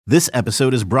This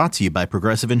episode is brought to you by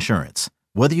Progressive Insurance.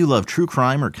 Whether you love true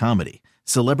crime or comedy,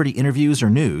 celebrity interviews or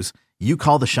news, you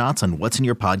call the shots on what's in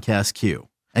your podcast queue.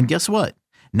 And guess what?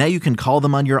 Now you can call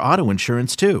them on your auto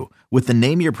insurance too with the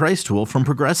Name Your Price tool from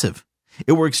Progressive.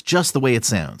 It works just the way it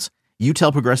sounds. You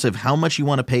tell Progressive how much you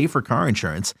want to pay for car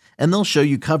insurance, and they'll show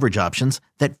you coverage options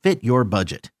that fit your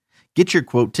budget. Get your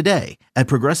quote today at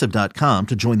Progressive.com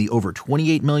to join the over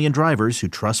 28 million drivers who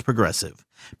trust Progressive.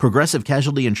 Progressive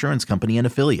Casualty Insurance Company and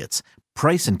Affiliates.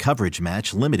 Price and coverage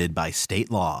match limited by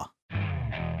state law.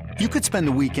 You could spend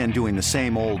the weekend doing the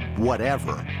same old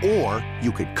whatever, or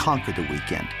you could conquer the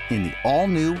weekend in the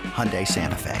all-new Hyundai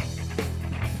Santa Fe.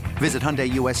 Visit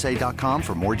HyundaiUSA.com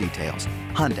for more details.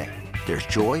 Hyundai, there's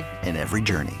joy in every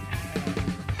journey.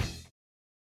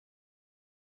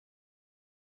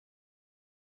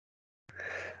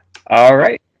 All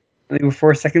right. I think we're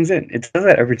 4 seconds in. It does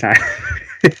that every time.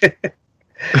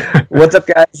 What's up,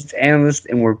 guys? It's Analyst,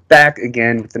 and we're back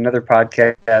again with another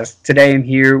podcast. Today I'm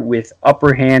here with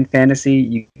Upper Hand Fantasy.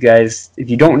 You guys, if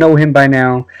you don't know him by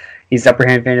now, he's Upper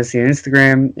Hand Fantasy on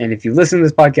Instagram. And if you've listened to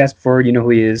this podcast before, you know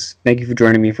who he is. Thank you for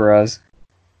joining me for us.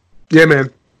 Yeah, man.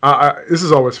 This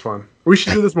is always fun. We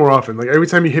should do this more often. Like, every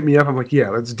time you hit me up, I'm like, yeah,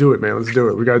 let's do it, man. Let's do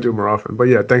it. We got to do it more often. But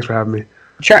yeah, thanks for having me.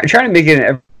 Trying to make it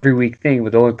an every week thing,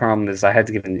 but the only problem is I had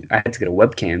to get a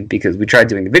webcam because we tried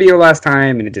doing the video last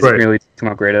time and it didn't really come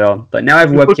out great at all. But now I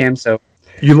have a webcam, so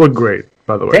you look great,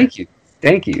 by the way.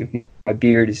 Thank you. My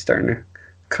beard is starting to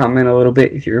comment a little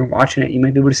bit. If you're watching it, you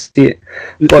might be able to see it.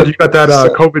 But you got that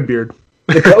COVID beard.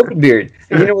 The COVID beard.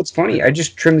 And you know what's funny? I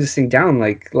just trimmed this thing down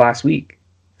like last week.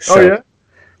 So, oh yeah.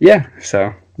 Yeah.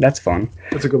 So that's fun.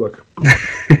 That's a good look.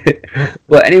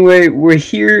 Well, anyway, we're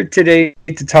here today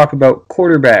to talk about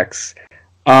quarterbacks.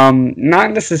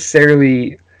 Not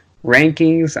necessarily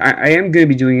rankings. I am going to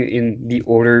be doing it in the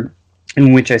order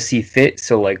in which I see fit.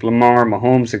 So, like, Lamar,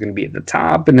 Mahomes are going to be at the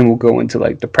top, and then we'll go into,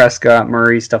 like, the Prescott,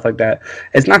 Murray, stuff like that.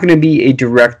 It's not going to be a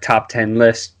direct top 10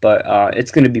 list, but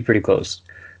it's going to be pretty close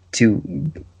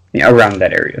to around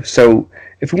that area. So,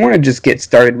 if we want to just get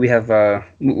started, we have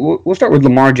we'll start with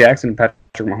Lamar Jackson and Patrick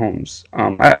Mahomes.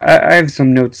 I have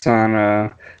some notes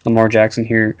on Lamar Jackson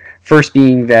here. First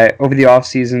being that over the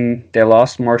offseason, they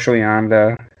lost Marshall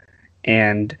Yanda,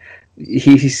 and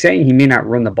he's saying he may not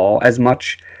run the ball as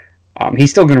much. He's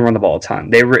still going to run the ball a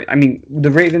ton.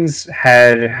 The Ravens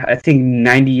had, I think,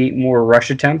 98 more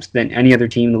rush attempts than any other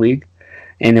team in the league,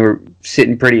 and they were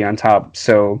sitting pretty on top.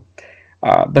 So,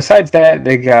 besides that,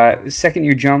 they got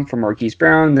second-year jump from Marquise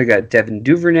Brown. They got Devin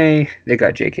Duvernay. They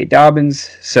got J.K. Dobbins.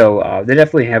 So they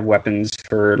definitely have weapons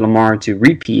for Lamar to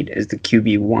repeat as the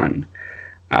QB1.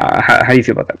 How do you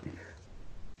feel about that?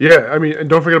 Yeah, I mean, and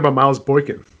don't forget about Miles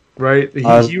Boykin, right?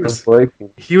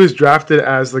 He was drafted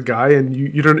as the guy, and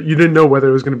you didn't know whether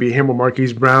it was going to be him or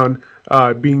Marquise Brown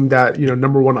being that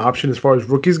number one option as far as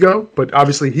rookies go. But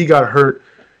obviously, he got hurt.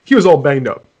 He was all banged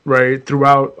up, right,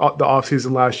 throughout the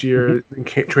offseason last year in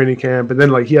training camp, and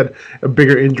then like he had a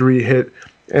bigger injury hit,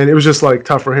 and it was just like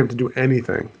tough for him to do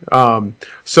anything.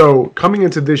 So coming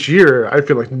into this year, I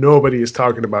feel like nobody is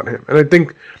talking about him, and I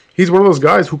think he's one of those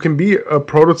guys who can be a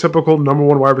prototypical number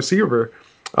one wide receiver.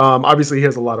 Obviously, he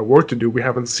has a lot of work to do. We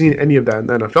haven't seen any of that in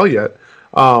the NFL yet,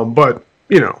 but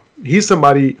he's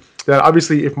somebody that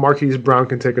obviously, if Marquise Brown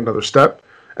can take another step,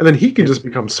 and then he can just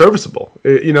become serviceable.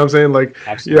 You know what I'm saying? Like,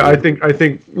 absolutely. Yeah, I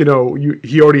think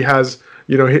he already has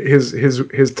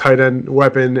his tight end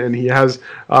weapon, and he has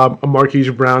a Marquise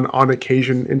Brown on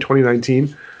occasion in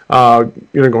 2019. Going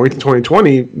to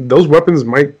 2020, those weapons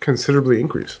might considerably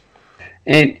increase.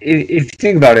 And if you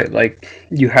think about it, like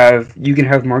you can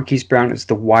have Marquise Brown as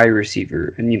the wide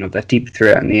receiver, and that deep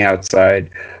threat on the outside.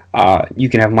 You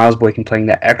can have Miles Boykin playing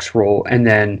that X role, and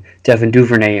then Devin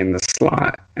Duvernay in the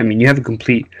slot. I mean, you have a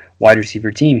complete wide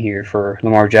receiver team here for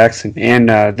Lamar Jackson. And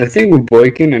the thing with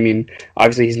Boykin, I mean,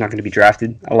 obviously he's not going to be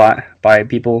drafted a lot by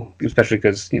people, especially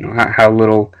because how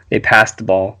little they passed the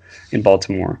ball in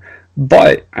Baltimore.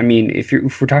 But I mean, if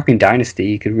we're talking dynasty,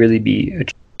 he could really be a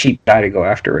cheap guy to go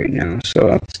after right now.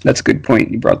 So that's a good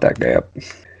point. You brought that guy up.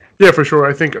 Yeah, for sure.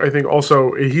 I think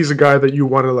also he's a guy that you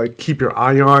want to like keep your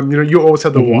eye on. You always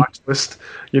have the watch list,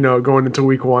 going into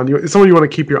week one. It's someone you want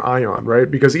to keep your eye on, right?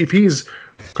 Because if he's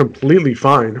completely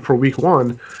fine for week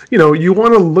one, you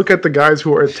want to look at the guys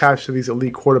who are attached to these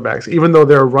elite quarterbacks. Even though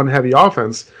they're a run-heavy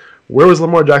offense, where was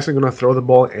Lamar Jackson going to throw the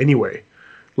ball anyway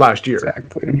last year?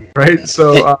 Exactly. Right?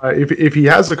 So if he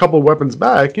has a couple of weapons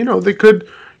back, they could,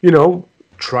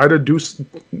 try to do.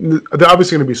 They're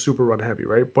obviously going to be super run heavy,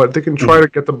 right? But they can try to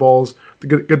get the balls,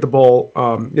 get the ball,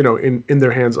 in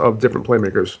their hands of different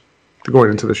playmakers going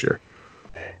into this year.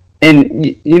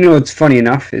 And what's funny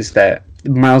enough is that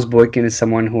Miles Boykin is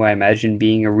someone who I imagine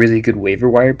being a really good waiver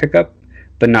wire pickup,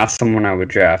 but not someone I would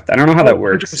draft. I don't know how that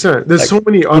works. 100%. There's so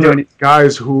many other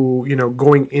guys who,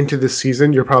 going into this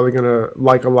season, you're probably going to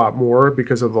like a lot more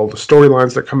because of all the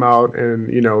storylines that come out and,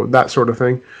 that sort of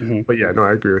thing. Mm-hmm. But yeah, no,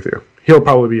 I agree with you. He'll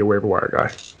probably be a waiver wire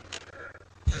guy.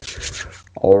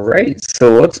 All right.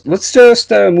 So let's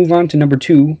just move on to number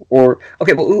 2. Well,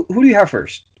 who do you have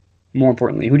first? More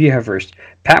importantly, who do you have first?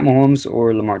 Pat Mahomes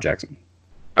or Lamar Jackson?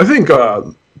 I think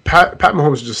Pat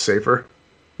Mahomes is just safer.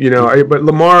 But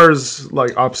Lamar's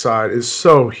upside is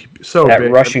so that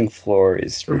big. Rushing floor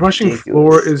is ridiculous. Rushing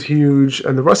floor is huge,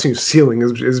 and the rushing ceiling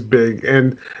is big.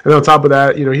 And on top of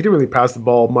that, he didn't really pass the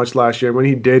ball much last year. When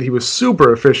he did, he was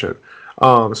super efficient.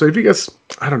 So if he gets,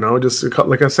 I don't know, just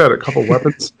like I said, a couple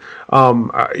weapons,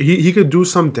 he could do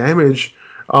some damage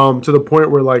to the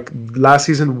point where last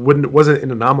season wasn't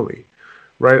an anomaly.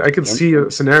 Right, I could see a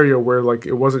scenario where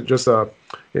it wasn't just a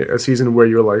season where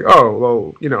you're like,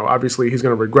 oh well, obviously he's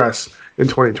going to regress in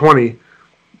 2020,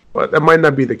 but that might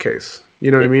not be the case.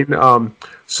 You know what I mean?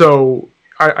 So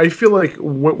I feel like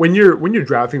when you're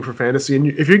drafting for fantasy, and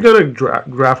if you're going to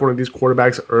draft one of these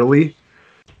quarterbacks early,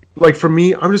 for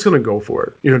me, I'm just going to go for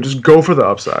it. Just go for the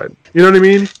upside. You know what I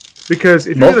mean? Because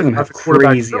if you're going to draft a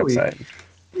quarterback early, upside.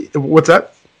 What's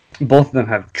that? Both of them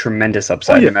have tremendous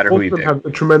upside, no matter who you pick. Both of them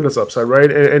have a tremendous upside,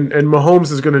 right? And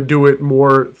Mahomes is going to do it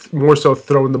more so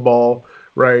throwing the ball,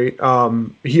 right?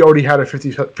 He already had a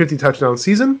 50 touchdown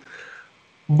season,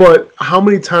 but how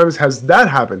many times has that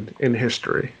happened in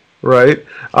history, right?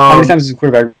 How many times has the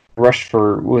quarterback rushed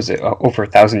for, what was it, over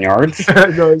 1,000 yards?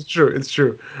 No, it's true.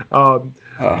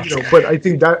 But I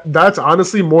think that's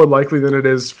honestly more likely than it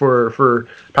is for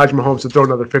Patrick Mahomes to throw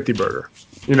another 50-burger,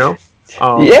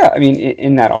 Yeah, I mean,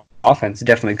 in that offense,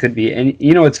 definitely could be. And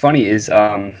what's funny is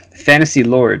Fantasy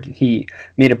Lord, he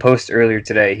made a post earlier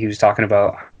today. He was talking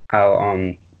about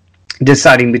how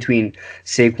deciding between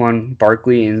Saquon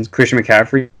Barkley and Christian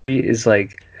McCaffrey is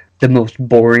the most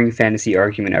boring fantasy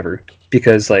argument ever.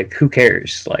 Because who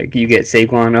cares? You get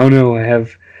Saquon, oh no, I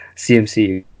have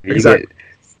CMC. Exactly.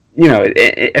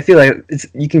 I feel like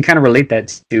you can kind of relate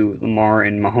that to Lamar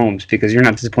and Mahomes because you're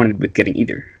not disappointed with getting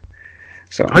either.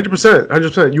 So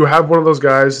 100%. You have one of those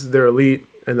guys, they're elite,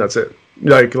 and that's it.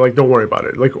 Don't worry about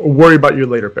it. Worry about your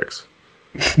later picks.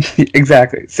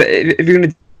 Exactly. So if you're going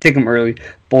to take them early,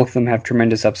 both of them have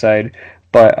tremendous upside.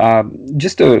 But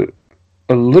just a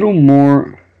little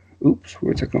more. Oops,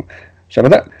 where's it going? Sorry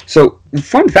about that. So,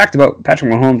 fun fact about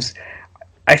Patrick Mahomes.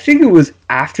 I think it was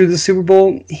after the Super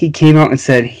Bowl, he came out and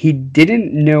said he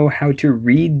didn't know how to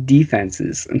read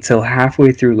defenses until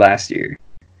halfway through last year.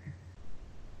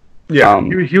 Yeah,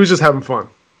 he was just having fun.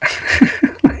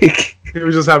 He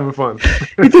was just having fun.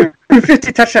 He threw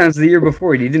 50 touchdowns the year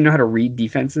before, and he didn't know how to read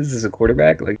defenses as a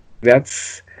quarterback.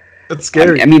 That's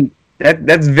scary. I mean,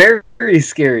 that's very, very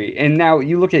scary. And now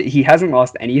you look at, he hasn't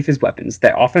lost any of his weapons.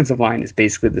 That offensive line is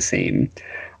basically the same.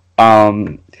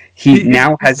 He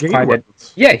now has Clyde.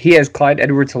 He has Clyde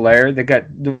Edwards-Helaire. They got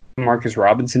Marcus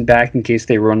Robinson back in case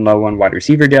they run low on wide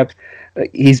receiver depth.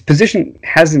 His position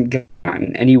hasn't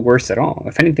gotten any worse at all.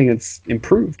 If anything, it's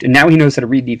improved. And now he knows how to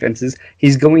read defenses.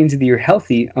 He's going into the year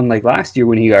healthy, unlike last year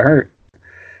when he got hurt.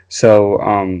 So,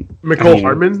 Mecole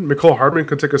Hardman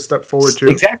could take a step forward too.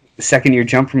 Exactly. The second-year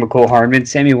jump from Mecole Hardman.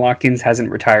 Sammy Watkins hasn't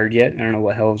retired yet. I don't know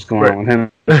what hell is going on with him.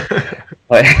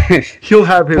 But he'll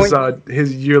have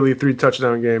his yearly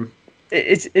 3-touchdown game.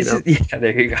 Yeah,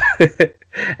 there you go.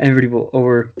 Everybody will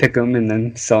overpick him and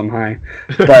then sell him high.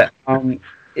 But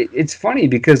it's funny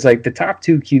because the top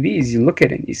 2 QBs, you look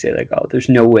at it and you say oh, there's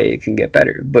no way it can get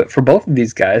better. But for both of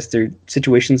these guys, their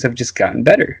situations have just gotten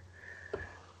better.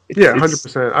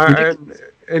 100%.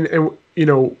 And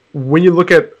when you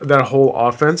look at that whole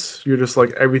offense, you're just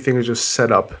everything is just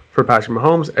set up for Patrick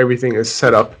Mahomes. Everything is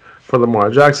set up for Lamar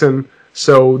Jackson.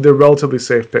 So they're relatively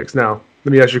safe picks. Now,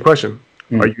 let me ask you a question.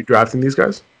 Are you drafting these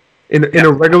guys? In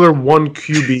a regular 1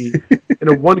 QB, in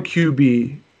a 1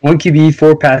 QB... 1 QB,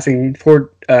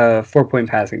 4-point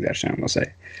passing touchdown, we'll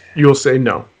say. You'll say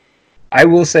no. I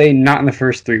will say not in the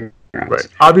first 3 rounds. Right.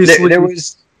 Obviously, there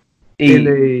was...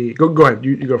 Go ahead.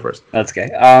 You go first. That's okay.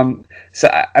 So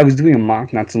I was doing a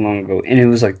mock not so long ago, and it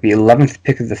was the 11th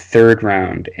pick of the 3rd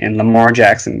round, and Lamar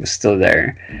Jackson was still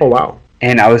there. Oh, wow.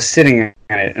 And I was sitting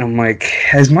at it, and I'm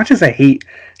as much as I hate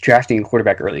drafting a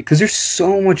quarterback early, because there's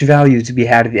so much value to be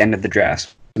had at the end of the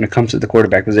draft when it comes to the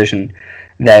quarterback position,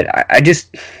 that I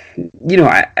just,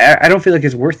 I don't feel like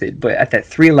it's worth it. But at that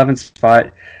 3-11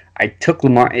 spot, I took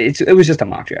Lamar. It was just a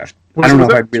mock draft. I don't know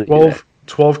if I really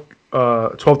 12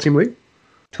 team league?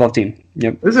 12 team.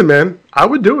 Yep. Listen, man, I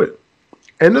would do it.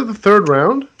 end of the third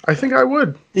round, I think I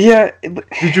would. Yeah.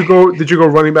 Did you go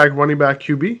running back,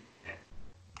 QB?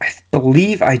 I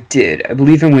believe I did. I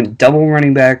believe I went double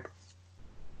running back,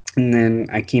 and then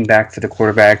I came back for the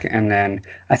quarterback, and then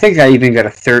I think I even got a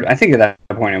third. I think at that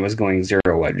point I was going 0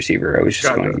 wide receiver. I was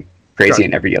just going crazy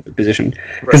in every other position.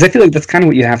 Because I feel like that's kind of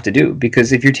what you have to do.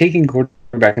 Because if you're taking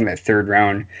quarterback in that third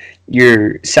round,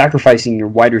 you're sacrificing your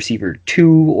wide receiver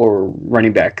 2 or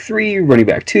running back 3, running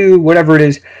back 2, whatever it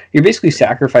is. You're basically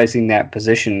sacrificing that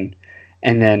position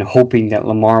and then hoping that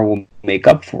Lamar will make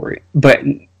up for it. But,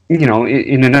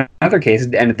 in another case,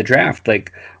 at the end of the draft,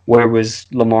 like, where was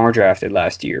Lamar drafted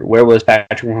last year? Where was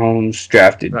Patrick Mahomes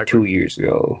drafted 2 years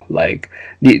ago? Like,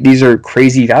 these are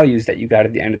crazy values that you got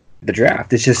at the end of the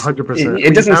draft. It's just 100%.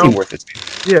 It doesn't seem worth it.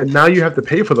 Yeah, now you have to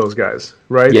pay for those guys,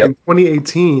 right? Yep. In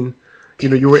 2018,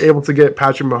 you were able to get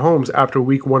Patrick Mahomes after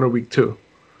week 1 or week 2.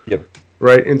 Yep.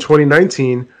 Right? In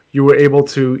 2019, you were able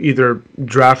to either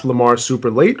draft Lamar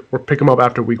super late or pick him up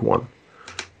after week 1.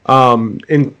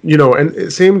 And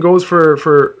same goes for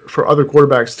other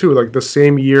quarterbacks too. Like the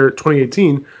same year,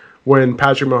 2018, when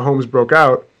Patrick Mahomes broke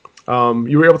out,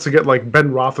 you were able to get like Ben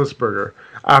Roethlisberger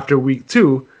after week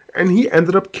 2, and he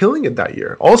ended up killing it that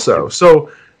year also.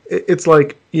 So it's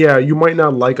like, yeah, you might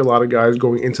not like a lot of guys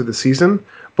going into the season,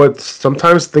 but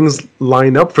sometimes things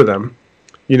line up for them,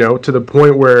 to the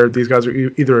point where these guys are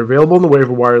either available in the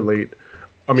waiver wire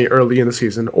early in the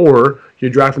season, or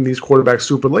you're drafting these quarterbacks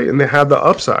super late and they have the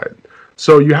upside.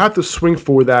 So you have to swing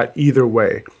for that either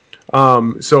way.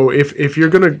 So if you're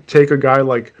going to take a guy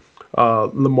like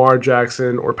Lamar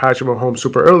Jackson or Patrick Mahomes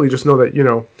super early, just know that,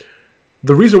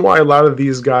 the reason why a lot of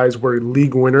these guys were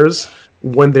league winners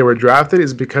when they were drafted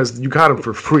is because you got them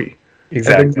for free.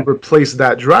 Exactly. And then you replace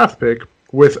that draft pick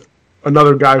with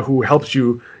another guy who helps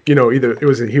you, either he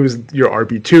was your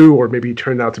RB2, or maybe he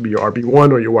turned out to be your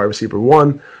RB1 or your wide receiver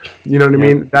 1. You know what I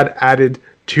mean? That added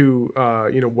to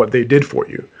what they did for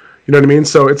you. You know what I mean?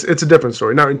 So it's a different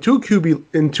story. Now in two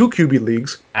QB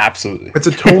leagues, absolutely, it's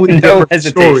a totally different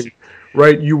story,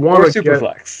 right? You want to get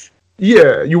Superflex.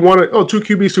 Yeah, you want to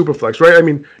 2 QB Superflex, right? I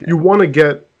mean, you want to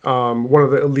get one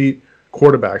of the elite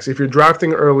quarterbacks. If you're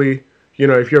drafting early,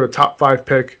 if you're a top 5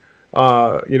 pick, you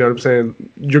know what I'm saying?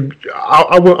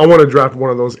 I want to draft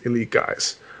one of those elite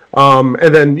guys.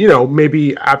 And then,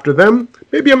 maybe after them,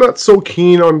 maybe I'm not so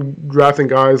keen on drafting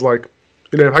guys like,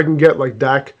 if I can get like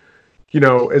Dak,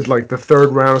 as like the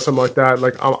 3rd round or something like that,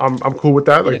 like I'm cool with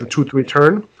that. Like the 2-3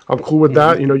 turn, I'm cool with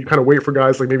that. You kind of wait for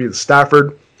guys like maybe the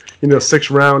Stafford, 6th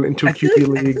round in 2 QB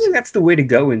leagues. I feel like that's the way to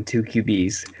go in 2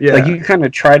 QBs. Yeah. Like you kind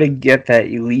of try to get that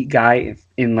elite guy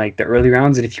in like the early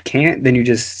rounds, and if you can't, then you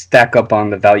just stack up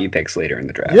on the value picks later in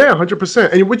the draft. Yeah,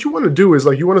 100%. And what you want to do is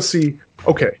like you want to see,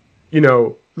 okay,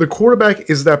 the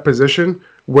quarterback is that position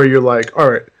where you're like,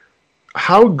 all right,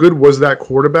 how good was that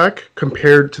quarterback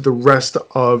compared to the rest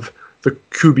of the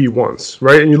QB1s,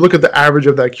 right? And you look at the average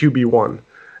of that QB1,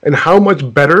 and how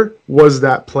much better was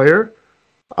that player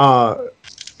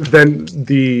than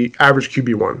the average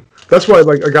QB1. That's why,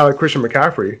 like, a guy like Christian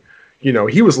McCaffrey,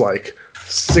 he was like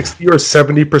 60 or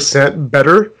 70%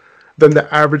 better than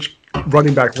the average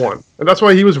running back 1. And that's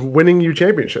why he was winning you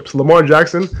championships. Lamar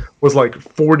Jackson was like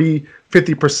 40,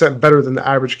 50% better than the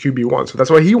average QB1. So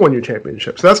that's why he won you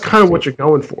championships. So that's kind of what you're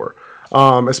going for,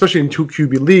 especially in 2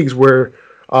 QB leagues where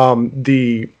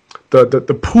the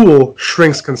pool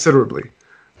shrinks considerably.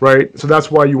 Right, so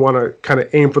that's why you want to kind of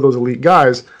aim for those elite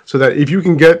guys, so that if you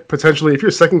can get potentially, if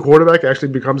your second quarterback actually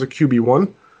becomes a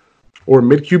QB1 or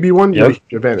mid QB1, you have a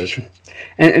huge advantage.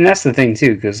 And that's the thing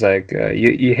too, because like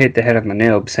you hit the head of my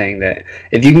nail saying that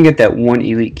if you can get that one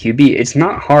elite QB, it's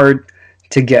not hard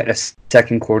to get a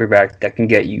second quarterback that can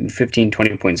get you 15,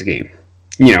 20 points a game.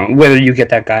 Whether you get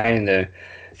that guy in the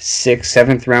 6th,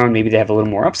 7th round, maybe they have a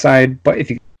little more upside, but if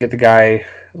you get the guy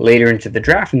later into the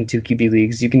draft in 2 QB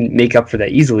leagues, you can make up for that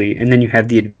easily, and then you have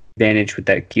the advantage with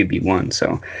that QB1.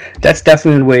 So that's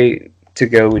definitely the way to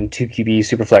go in 2 QB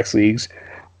Superflex leagues.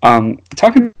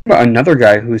 Talking about another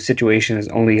guy whose situation has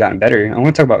only gotten better, I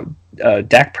want to talk about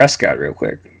Dak Prescott real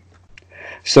quick.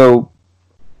 So,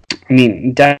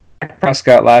 Dak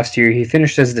Prescott last year, he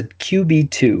finished as the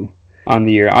QB2 on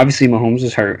the year. Obviously, Mahomes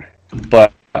was hurt,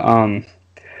 but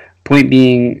point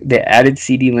being, they added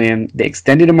CeeDee Lamb, they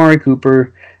extended Amari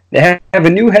Cooper, they have a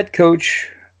new head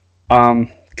coach. What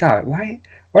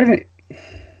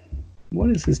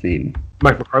is his name?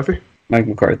 Mike McCarthy. Mike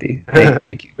McCarthy.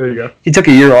 Thank you. There you go. He took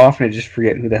a year off, and I just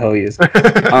forget who the hell he is.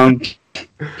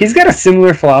 He's got a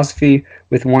similar philosophy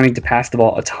with wanting to pass the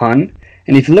ball a ton.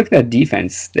 And if you look at that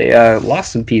defense, they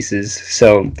lost some pieces.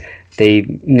 So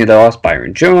They lost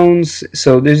Byron Jones,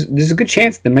 so there's a good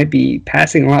chance they might be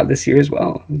passing a lot this year as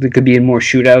well. They could be in more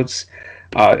shootouts.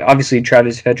 Obviously,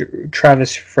 Travis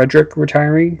Frederick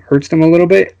retiring hurts them a little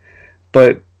bit,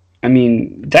 but I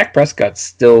mean, Dak Prescott's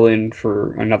still in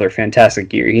for another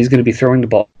fantastic year. He's going to be throwing the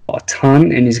ball a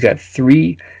ton, and he's got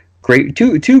two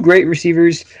great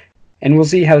receivers, and we'll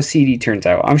see how CD turns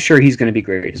out. I'm sure he's going to be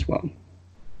great as well.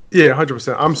 Yeah,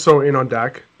 100%. I'm so in on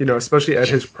Dak, especially at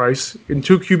his price in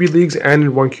 2 QB leagues and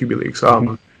in 1 QB leagues.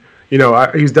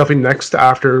 He's definitely next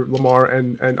after Lamar,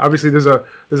 and obviously there's a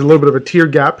little bit of a tier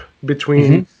gap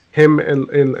between him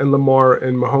and Lamar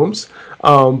and Mahomes.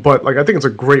 But I think it's a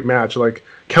great match.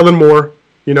 Kellen Moore,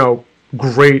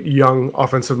 great young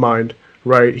offensive mind,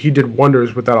 right? He did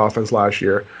wonders with that offense last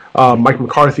year. Mike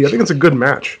McCarthy, I think it's a good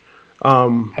match.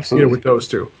 With those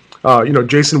two.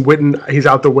 Jason Witten, he's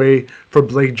out the way for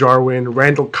Blake Jarwin.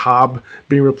 Randall Cobb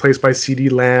being replaced by CD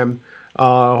Lamb.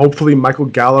 Hopefully Michael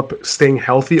Gallup staying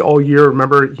healthy all year.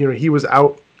 Remember, he was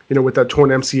out, with that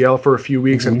torn MCL for a few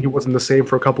weeks, and he wasn't the same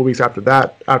for a couple of weeks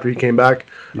after he came back.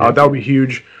 That would be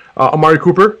huge. Amari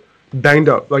Cooper, banged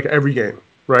up every game,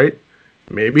 right?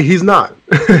 Maybe he's not.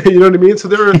 You know what I mean? So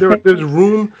there's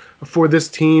room for this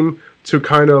team to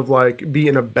kind of be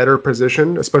in a better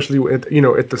position, especially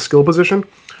at the skill position.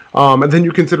 And then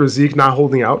you consider Zeke not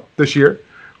holding out this year,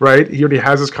 right? He already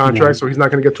has his contract, so he's not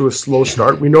going to get to a slow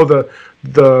start. We know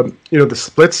the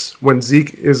splits when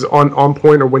Zeke is on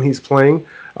point or when he's playing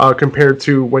compared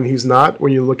to when he's not.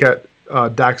 When you look at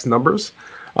Dak's numbers,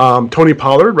 Tony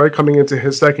Pollard, right, coming into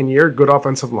his second year, good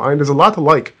offensive line. There's a lot to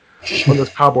like on this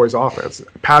Cowboys offense.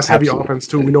 Pass-heavy offense,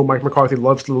 too. We know Mike McCarthy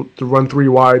loves to run 3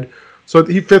 wide. So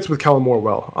he fits with Kellen Moore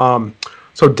well.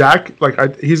 So Dak,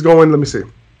 he's going, let me see.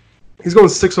 He's going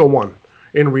 601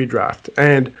 in redraft.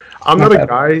 And I'm not a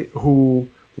guy who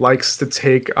likes to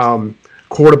take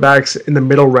quarterbacks in the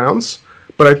middle rounds.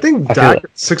 But I think Dak at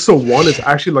 601 is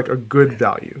actually a good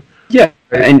value. Yeah,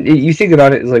 and you think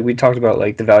about it, we talked about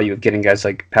the value of getting guys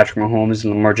like Patrick Mahomes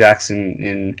and Lamar Jackson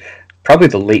in probably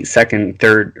the late second,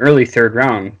 third, early third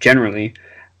round generally.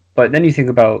 But then you think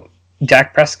about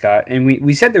Dak Prescott, and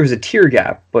we said there was a tier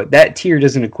gap, but that tier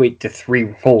doesn't equate to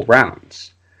 3 whole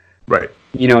rounds. Right.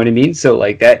 You know what I mean? So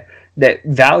that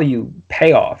value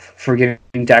payoff for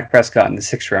getting Dak Prescott in the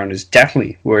 6th round is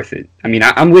definitely worth it. I mean,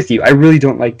 I'm with you. I really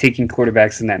don't like taking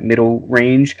quarterbacks in that middle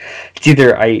range. It's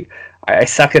either I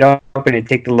suck it up and I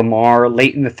take the Lamar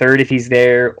late in the 3rd if he's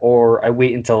there, or I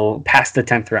wait until past the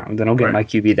 10th round, then I'll get my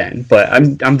QB then. But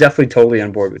I'm definitely totally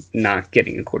on board with not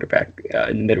getting a quarterback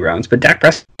in the mid rounds. But Dak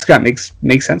Prescott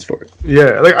makes sense for it.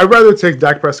 Yeah, I'd rather take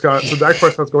Dak Prescott. So Dak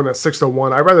Prescott's going at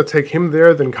 601. I'd rather take him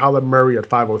there than Kyler Murray at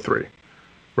 503,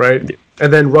 right? Yeah.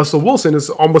 And then Russell Wilson is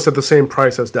almost at the same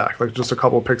price as Dak, just a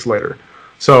couple of picks later.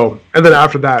 So, and then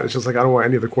after that, it's just I don't want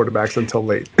any of the quarterbacks until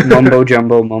late. mumbo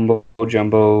jumbo,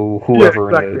 whoever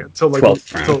in the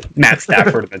 12th round. Matt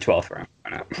Stafford in the 12th round.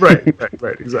 Right,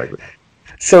 exactly.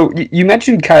 So, you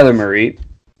mentioned Kyler Murray.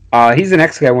 He's the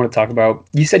next guy I want to talk about.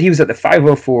 You said he was at the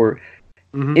 504.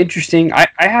 Interesting. I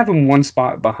have him one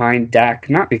spot behind Dak,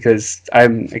 not because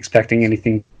I'm expecting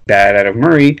anything bad out of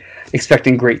Murray,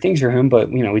 expecting great things for him, but,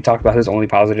 we talked about his only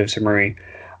positives for Murray.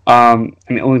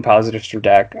 Only positives for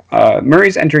Dak.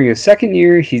 Murray's entering his 2nd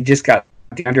year. He just got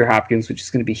DeAndre Hopkins, which is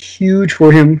going to be huge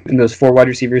for him in those 4 wide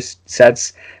receivers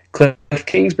sets. Cliff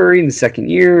Kingsbury in the 2nd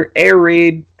year. Air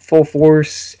raid, full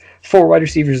force. 4 wide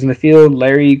receivers in the field.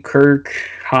 Larry, Kirk,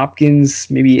 Hopkins,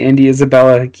 maybe Andy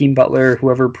Isabella, Hakeem Butler,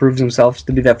 whoever proves himself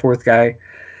to be that 4th guy.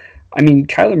 I mean,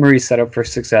 Kyler Murray's set up for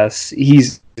success.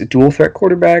 He's a dual threat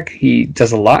quarterback. He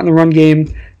does a lot in the run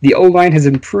game. The O-line has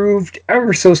improved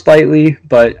ever so slightly,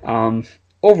 but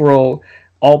overall,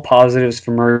 all positives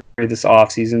for Murray this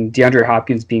offseason. DeAndre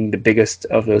Hopkins being the biggest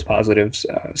of those positives.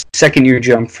 2nd year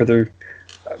jump for the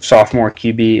sophomore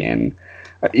QB, and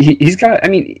he's got,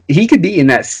 he could be in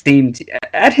that same,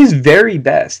 at his very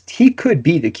best, he could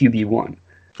be the QB1.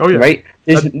 Oh, yeah. Right?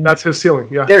 That's his ceiling,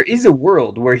 yeah. There is a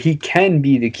world where he can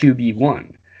be the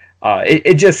QB1.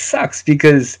 It just sucks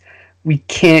because we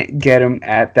can't get him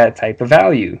at that type of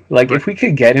value. If we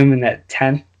could get him in that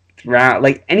 10th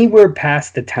round, anywhere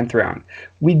past the 10th round,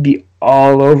 we'd be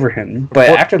all over him. But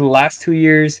after the last 2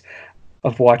 years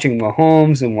of watching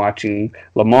Mahomes and watching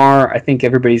Lamar, I think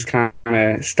everybody's kind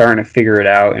of starting to figure it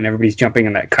out, and everybody's jumping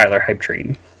on that Kyler hype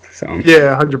train. So.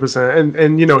 Yeah, 100%.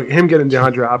 And him getting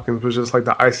DeAndre Hopkins was just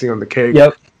the icing on the cake.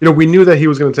 Yep. We knew that he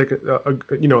was going to take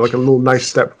a little nice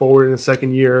step forward in his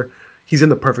 2nd year. He's in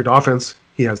the perfect offense.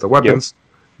 He has the weapons.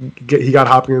 Yep. He got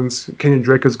Hopkins. Kenyon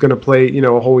Drake is going to play,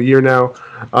 a whole year now.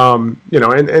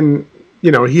 And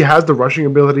he has the rushing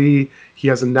ability. He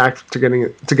has a knack to getting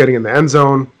in the end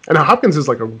zone. And Hopkins is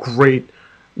like a great,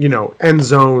 end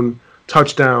zone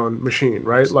touchdown machine,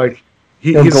 right? Like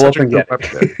he's such a good weapon,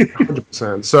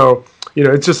 100%. So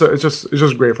it's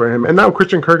just great for him. And now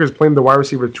Christian Kirk is playing the wide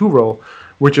receiver 2 role,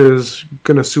 which is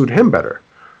gonna suit him better,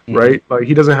 right? Like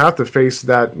he doesn't have to face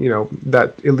that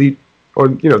that elite or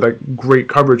that great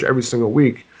coverage every single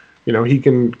week. He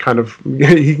can kind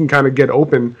of get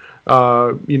open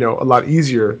a lot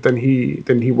easier than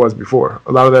he was before.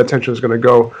 A lot of that attention is going to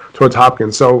go towards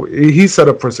Hopkins, so he's set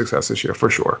up for success this year for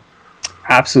sure.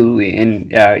 Absolutely,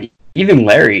 and even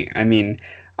Larry. I mean,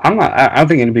 I don't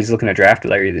think anybody's looking to draft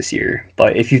Larry this year.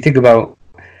 But if you think about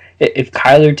if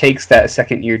Kyler takes that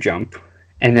second year jump,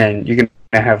 and then you're going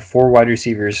to have 4 wide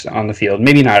receivers on the field,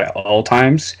 maybe not at all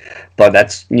times, but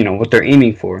that's what they're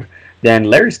aiming for. Then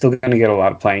Larry's still going to get a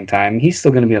lot of playing time. He's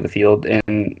still going to be on the field,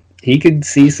 and he could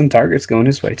see some targets going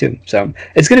his way too. So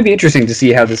it's going to be interesting to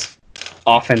see how this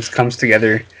offense comes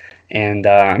together, and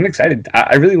I'm excited.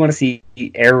 I really want to see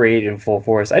air raid in full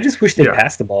force. I just wish they'd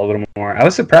pass the ball a little more. I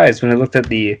was surprised when I looked at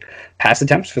the pass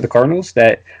attempts for the Cardinals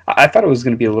that I thought it was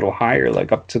going to be a little higher,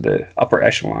 like up to the upper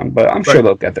echelon, but I'm sure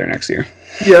they'll get there next year.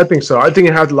 Yeah, I think so. I think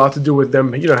it has a lot to do with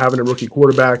them, having a rookie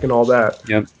quarterback and all that.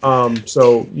 Yep.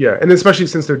 So yeah, and especially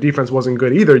since their defense wasn't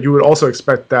good either, you would also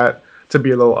expect that to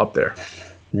be a little up there.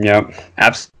 Yep,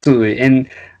 absolutely. And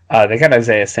they got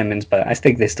Isaiah Simmons, but I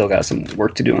think they still got some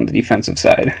work to do on the defensive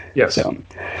side. Yes. So,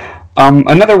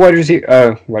 another wide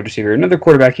receiver, another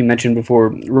quarterback you mentioned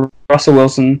before, Russell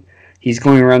Wilson. He's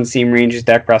going around the same range as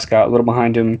Dak Prescott, a little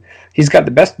behind him. He's got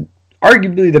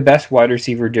arguably the best wide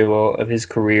receiver duo of his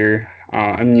career.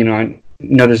 I know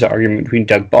there's an argument between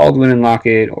Doug Baldwin and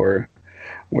Lockett or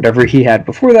whatever he had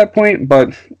before that point,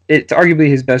 but it's arguably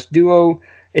his best duo.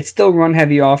 It's still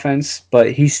run-heavy offense,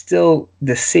 but he's still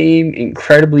the same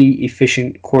incredibly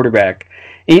efficient quarterback.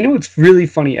 And it's really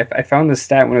funny? I found this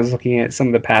stat when I was looking at some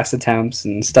of the pass attempts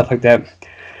and stuff like that.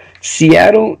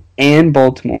 Seattle and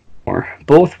Baltimore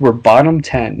both were bottom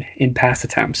 10 in pass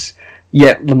attempts,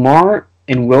 yet Lamar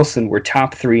and Wilson were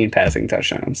top 3 in passing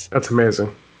touchdowns. That's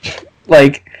amazing.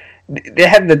 Like, they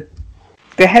had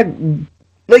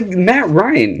like Matt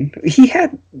Ryan, he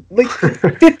had like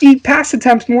 50 pass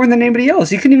attempts more than anybody else.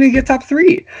 He couldn't even get top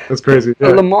 3. That's crazy. Yeah.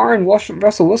 Lamar and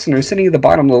Russell Wilson are sitting at the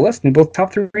bottom of the list, and they're both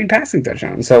top 3 in passing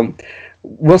touchdowns. So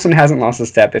Wilson hasn't lost a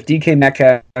step. If DK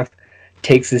Metcalf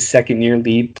takes his second-year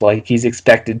leap like he's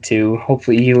expected to,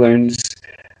 hopefully he learns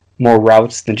more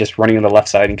routes than just running on the left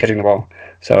side and catching the ball.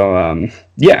 So,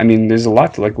 there's a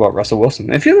lot to like about Russell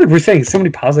Wilson. I feel like we're saying so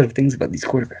many positive things about these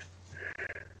quarterbacks.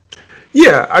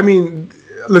 Yeah,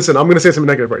 listen, I'm going to say something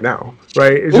negative right now,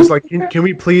 right? It's just like, can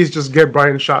we please just get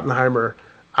Brian Schottenheimer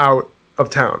out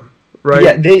of town, right?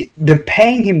 Yeah, they're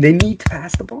paying him. They need to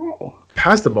pass the ball.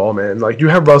 Pass the ball, man. Like, you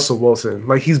have Russell Wilson.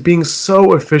 Like, he's being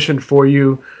so efficient for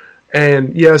you.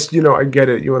 And, yes, I get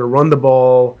it. You want to run the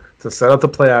ball to set up the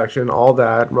play action, all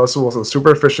that. Russell Wilson's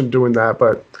super efficient doing that.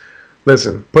 But,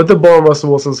 listen, put the ball in Russell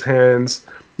Wilson's hands.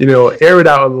 Air it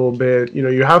out a little bit.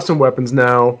 You have some weapons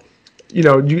now.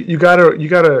 You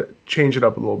gotta change it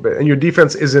up a little bit, and your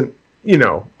defense isn't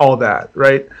all that,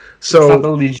 right? So it's not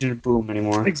the Legion of Boom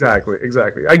anymore. Exactly.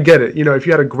 I get it. If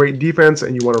you had a great defense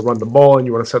and you want to run the ball and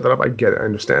you want to set that up, I get it. I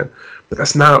understand, but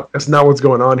that's not what's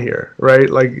going on here, right?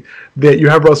 Like you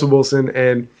have Russell Wilson,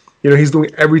 and he's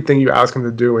doing everything you ask him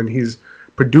to do, and he's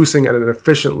producing at an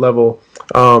efficient level.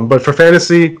 But for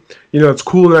fantasy, it's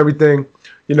cool and everything.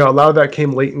 A lot of that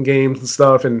came late in games and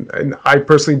stuff, and I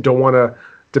personally don't want to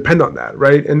depend on that,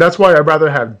 right? And that's why I'd rather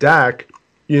have Dak,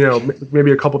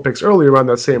 maybe a couple picks earlier around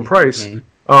that same price,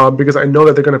 because I know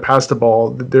that they're going to pass the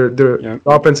ball. Their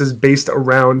offense is based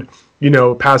around,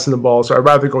 passing the ball. So I'd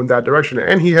rather go in that direction.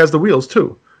 And he has the wheels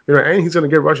too, and he's going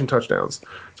to get rushing touchdowns.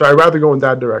 So I'd rather go in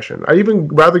that direction. I even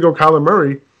rather go Kyler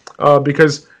Murray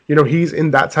because, he's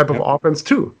in that type of offense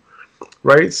too,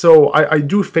 right? So I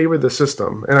do favor the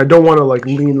system, and I don't want to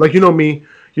lean, me,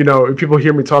 people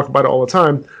hear me talk about it all the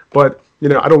time, but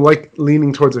I don't like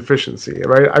leaning towards efficiency,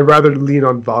 right? I'd rather lean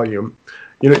on volume.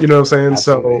 You know what I'm saying?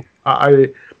 Absolutely.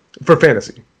 So for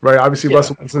fantasy, right? Obviously,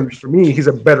 Russell Wilson, for me, he's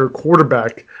a better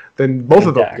quarterback than both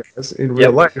of those guys in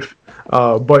real life.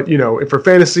 But for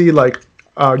fantasy,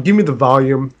 give me the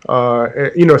volume.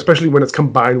 Especially when it's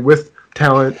combined with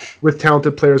talent, with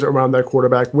talented players around that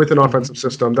quarterback, with an offensive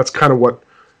system. That's kind of what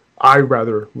I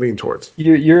rather lean towards.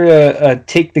 You're a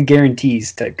take the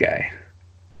guarantees type guy.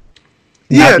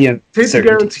 Yeah, take the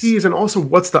guarantees, and also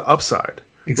what's the upside,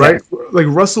 right? Like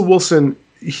Russell Wilson,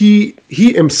 he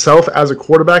himself as a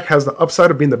quarterback has the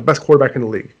upside of being the best quarterback in the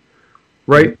league,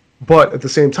 right? But at the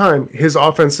same time, his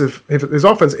offense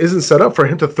isn't set up for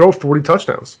him to throw 40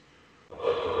 touchdowns.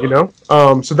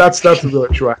 So that's the real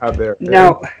issue I have there.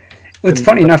 Now, what's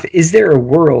funny enough, is there a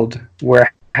world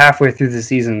where halfway through the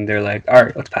season they're like, all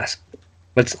right, let's pass.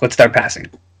 Let's start passing.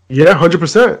 Yeah,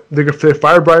 100%. They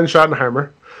fire Brian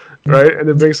Schottenheimer, right, and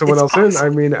then bring someone else possible.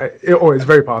 In. I mean, it's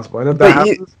very possible. And if that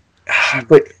happens,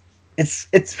 but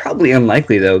it's probably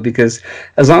unlikely though, because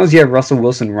as long as you have Russell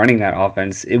Wilson running that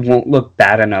offense, it won't look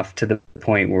bad enough to the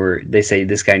point where they say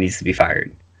this guy needs to be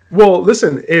fired. Well,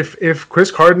 listen, if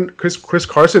Chris Carson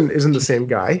isn't the same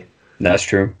guy, that's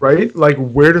true, right? Like,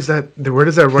 where does that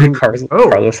running Carlos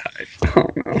Hyde? Oh,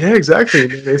 no. Yeah, exactly.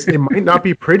 It might not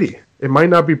be pretty.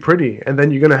 And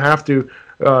then you're gonna have to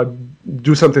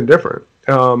do something different.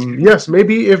 Yes,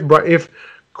 maybe if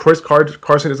Chris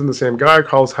Carson isn't the same guy,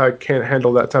 Carlos Hyde can't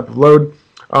handle that type of load,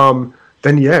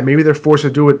 then yeah, maybe they're forced to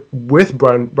do it with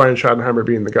Brian Schottenheimer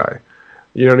being the guy.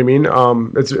 You know what I mean?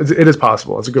 It is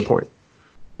possible. It's a good point.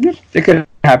 Yeah, it could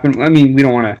happen. I mean, we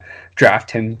don't want to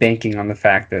draft him banking on the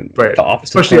fact that the offensive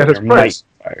especially at his price.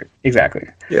 Exactly.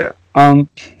 Yeah.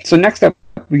 So next up,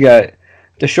 we got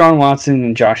Deshaun Watson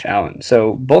and Josh Allen.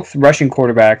 So both rushing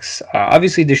quarterbacks.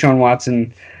 Obviously, Deshaun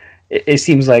Watson, it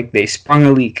seems like they sprung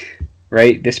a leak,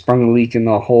 right? They sprung a leak in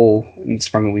the hole. They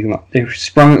sprung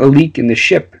a leak in the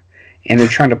ship, and they're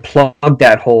trying to plug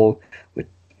that hole with,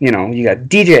 you got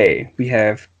DJ, we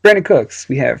have Brandon Cooks,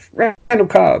 we have Randall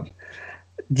Cobb.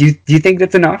 Do you think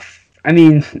that's enough? I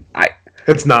mean,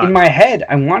 it's not. In my head,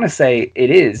 I want to say it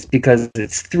is because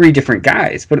it's three different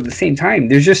guys, but at the same time,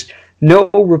 there's just no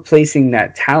replacing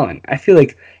that talent. I feel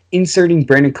like inserting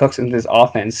Brandon Cooks into this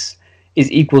offense is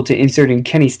equal to inserting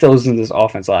Kenny Stills into this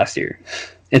offense last year.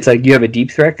 It's like you have a deep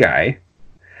threat guy,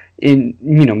 and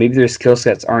maybe their skill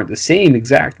sets aren't the same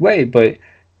exact way, but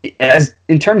as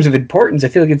in terms of importance, I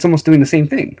feel like it's almost doing the same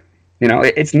thing.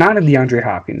 It's not a DeAndre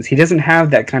Hopkins. He doesn't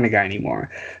have that kind of guy anymore.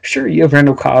 Sure, you have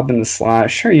Randall Cobb in the slot.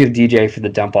 Sure, you have DJ for the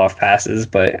dump-off passes,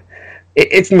 but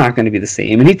it's not going to be the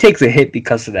same. And he takes a hit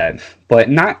because of that, but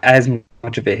not as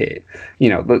much of a hit.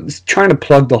 Trying to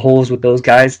plug the holes with those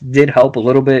guys did help a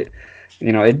little bit.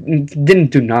 It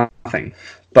didn't do nothing.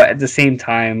 But at the same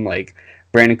time, like,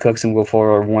 Brandon Cooks and Will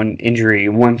Fuller are one injury,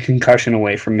 one concussion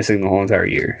away from missing the whole entire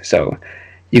year. So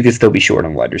you could still be short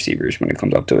on wide receivers when it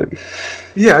comes up to it.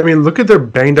 Yeah, I mean, look at their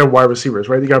banged up wide receivers,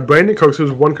 right? You got Brandon Cooks,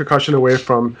 who's one concussion away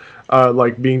from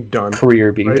being done.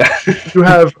 Career being done. You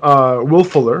have Will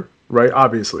Fuller, right?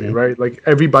 Obviously, mm-hmm. right? Like,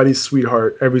 everybody's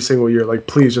sweetheart every single year. Like,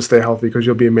 please just stay healthy because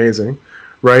you'll be amazing,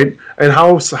 right? And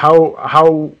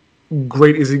how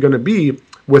great is he going to be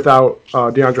without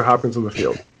DeAndre Hopkins on the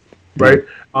field, right?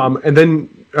 Mm-hmm. And then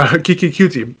Kiki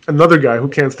Cutie, another guy who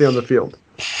can't stay on the field.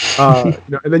 And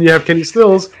then you have Kenny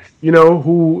Stills,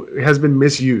 who has been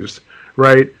misused,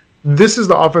 right? This is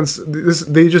the offense.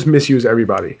 They just misuse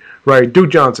everybody, right? Duke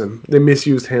Johnson, they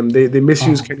misused him. They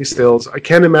misused Kenny Stills. I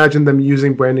can't imagine them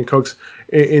using Brandon Cooks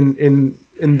in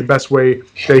the best way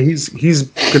that he's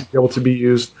going to be able to be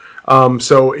used.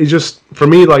 So it just, for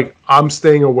me, like, I'm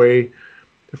staying away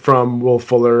from Will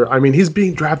Fuller. I mean, he's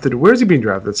being drafted. Where is he being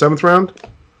drafted? 7th round?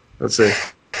 Let's see.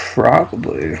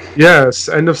 Probably. Yes,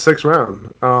 end of 6th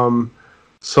round.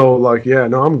 So, like, yeah,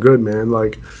 no, I'm good, man.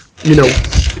 Like,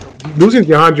 losing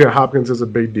DeAndre Hopkins is a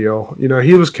big deal.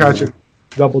 He was catching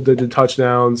double-digit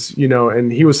touchdowns,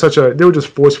 and he was they were just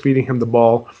force-feeding him the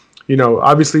ball.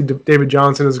 Obviously, David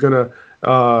Johnson is going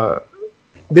to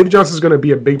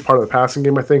be a big part of the passing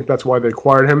game, I think. That's why they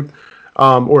acquired him.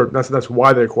 Or that's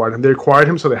why they acquired him. They acquired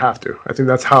him, so they have to. I think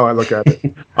that's how I look at it.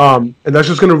 And that's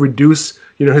just going to reduce,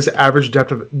 his average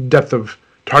depth of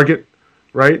target,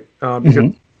 right?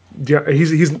 Because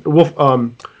he's Wolf.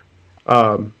 Who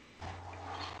are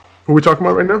we talking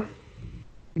about right now?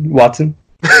 Watson.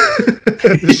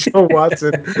 Deshaun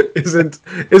Watson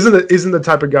isn't the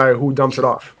type of guy who dumps it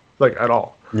off, like, at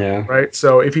all. Yeah. Right.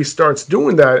 So if he starts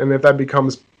doing that, and if that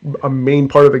becomes a main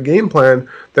part of the game plan,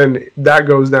 then that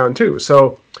goes down too.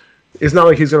 So it's not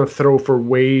like he's going to throw for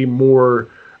way more.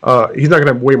 He's not going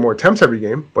to have way more attempts every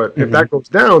game. But if that goes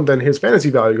down, then his fantasy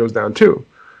value goes down too.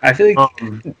 I feel like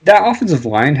that offensive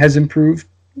line has improved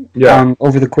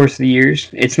over the course of the years.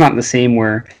 It's not the same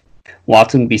where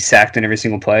Watson would be sacked in every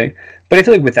single play. But I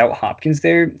feel like without Hopkins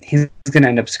there, he's going to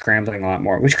end up scrambling a lot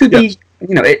more, which could be,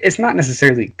 it's not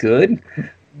necessarily good,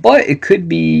 but it could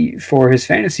be for his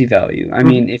fantasy value. I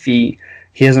mean, if he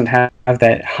doesn't have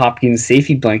that Hopkins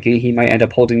safety blanket, he might end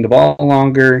up holding the ball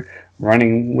longer,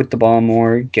 running with the ball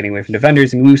more, getting away from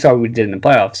defenders. And we saw what we did in the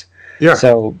playoffs. Yeah.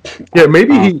 So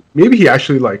maybe he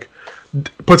actually, like,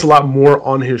 puts a lot more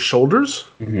on his shoulders.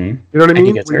 Mm-hmm. You know what I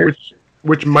mean?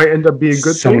 which might end up being a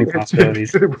good thing many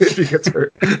possibilities. if he gets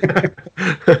hurt.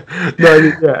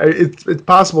 No, it's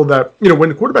possible that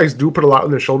when quarterbacks do put a lot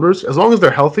on their shoulders, as long as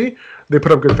they're healthy, they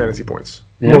put up good fantasy points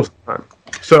most of the time.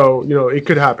 So it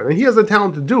could happen, and he has the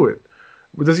talent to do it.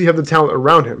 But does he have the talent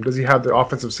around him? Does he have the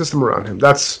offensive system around him?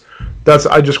 That's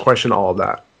I just question all of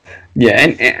that. Yeah,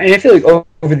 and I feel like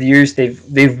over the years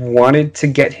they've wanted to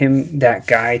get him that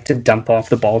guy to dump off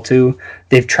the ball to.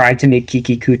 They've tried to make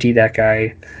Kiki Kuti that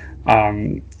guy,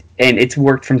 and it's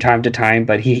worked from time to time,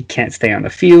 but he can't stay on the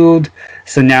field.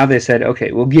 So now they said,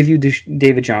 okay, we'll give you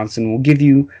David Johnson, we'll give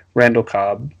you Randall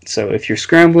Cobb. So if you're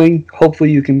scrambling,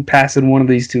 hopefully you can pass in one of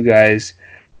these two guys.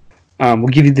 We'll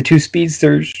give you the two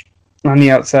speedsters on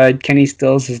the outside. Kenny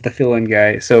Stills is the fill-in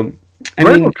guy. So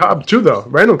Randall Cobb too, though.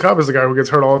 Randall Cobb is the guy who gets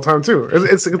hurt all the time too.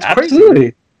 It's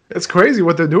absolutely crazy. It's crazy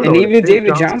what they're doing. And even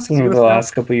David Johnson over the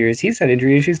last couple of years, he's had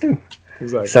injury issues too.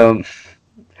 Exactly. So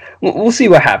we'll see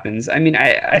what happens. I mean,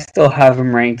 I still have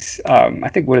him ranked. I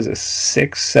think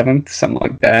 6th, 7th, something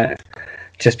like that.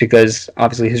 Just because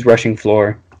obviously his rushing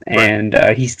floor, and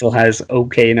he still has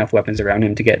okay enough weapons around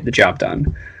him to get the job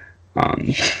done.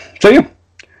 So yeah.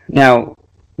 Now,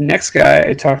 next guy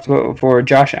I talked about before,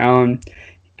 Josh Allen.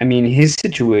 I mean, his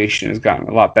situation has gotten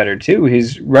a lot better too.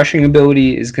 His rushing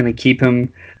ability is going to keep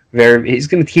him he's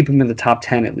going to keep him in the top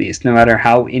 10 at least, no matter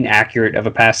how inaccurate of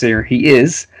a passer he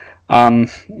is.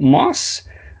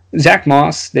 Zach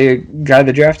Moss, the guy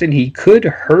that drafted, he could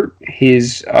hurt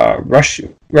his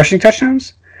rushing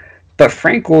touchdowns, but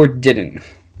Frank Gore didn't.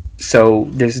 So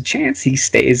there's a chance he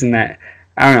stays in that.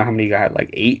 I don't know how many he got, like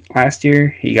 8 last year.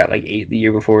 He got like 8 the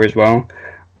year before as well.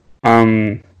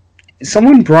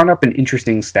 Someone brought up an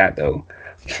interesting stat, though.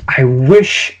 I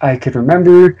wish I could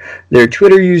remember their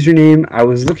Twitter username. I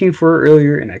was looking for it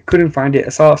earlier, and I couldn't find it. I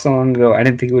saw it so long ago, I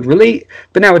didn't think it would relate,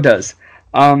 but now it does.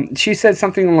 She said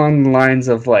something along the lines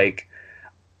of, like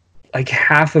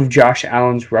half of Josh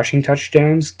Allen's rushing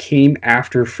touchdowns came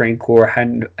after Frank Gore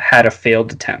had a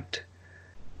failed attempt.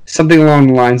 Something along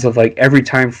the lines of, like, every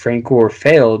time Frank Gore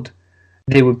failed,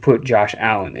 they would put Josh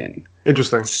Allen in.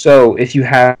 Interesting. So if you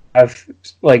have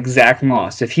like Zach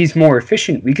Moss, if he's more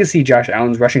efficient, we could see Josh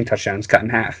Allen's rushing touchdowns cut in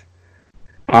half.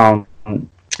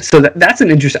 So that's an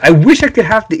interesting. I wish I could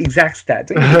have the exact stat.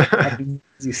 You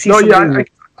see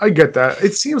I get that.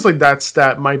 It seems like that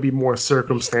stat might be more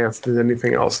circumstance than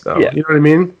anything else, though. Yeah. You know what I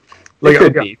mean? Like, it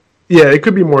could be. Yeah, it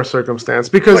could be more circumstance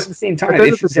because but at the same time,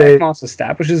 if Zach Moss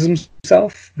establishes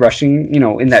himself rushing,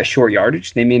 in that short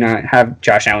yardage, they may not have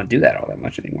Josh Allen do that all that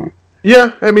much anymore.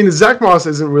 Yeah, I mean, Zach Moss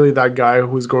isn't really that guy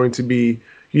who's going to be,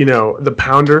 the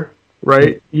pounder,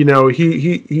 right?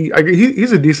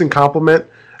 He's a decent compliment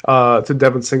to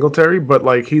Devin Singletary, but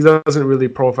like he doesn't really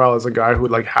profile as a guy who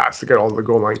like has to get all the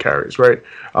goal line carries, right?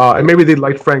 And maybe they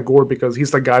like Frank Gore because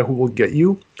he's the guy who will get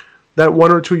you that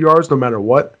 1 or 2 yards no matter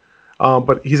what.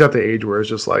 But he's at the age where it's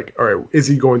just like, all right, is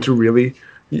he going to really?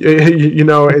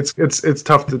 It's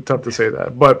tough to say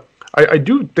that, but. I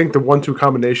do think the 1-2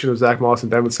 combination of Zach Moss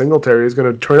and Devin Singletary is going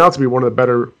to turn out to be one of the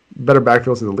better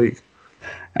backfields in the league.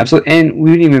 Absolutely, and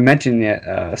we didn't even mention yet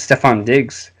Stephon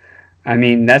Diggs. I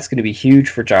mean, that's going to be huge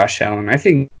for Josh Allen. I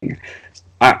think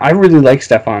I really like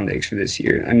Stephon Diggs for this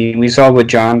year. I mean, we saw what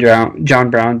John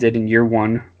Brown did in year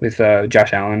 1 with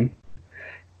Josh Allen,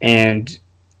 and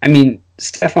I mean,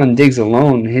 Stephon Diggs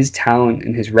alone, his talent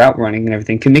and his route running and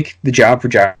everything can make the job for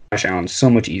Josh Allen so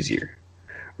much easier.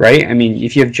 Right? I mean,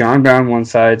 if you have John Brown on one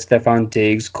side, Stephon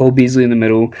Diggs, Cole Beasley in the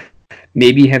middle,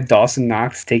 maybe you have Dawson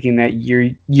Knox taking that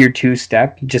year 2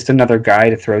 step, just another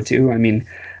guy to throw to. I mean,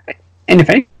 and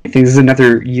if anything, this is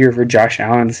another year for Josh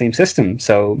Allen in the same system,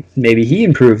 so maybe he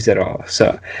improves at all.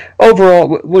 So overall,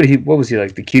 what was he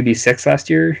like, the QB6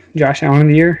 last year, Josh Allen of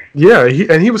the year? Yeah,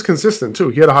 he was consistent too.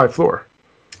 He had a high floor.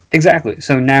 Exactly.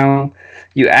 So now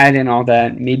you add in all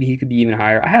that, maybe he could be even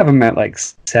higher. I have him at like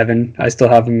 7. I still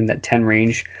have him in that 10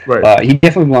 range. Right. He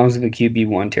definitely belongs in the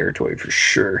QB1 territory for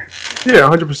sure. Yeah,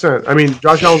 100%. I mean,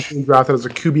 Josh Allen's being drafted as a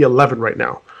QB11 right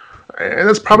now. And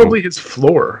that's probably his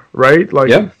floor, right?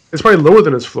 Like, It's probably lower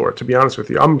than his floor, to be honest with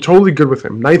you. I'm totally good with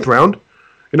him. 9th round.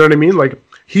 You know what I mean? Like,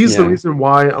 he's the reason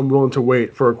why I'm willing to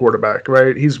wait for a quarterback,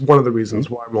 right? He's one of the reasons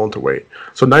why I'm willing to wait.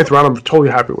 So 9th round, I'm totally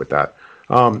happy with that.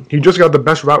 He just got the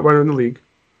best route runner in the league,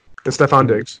 in Stephon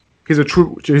Diggs. He's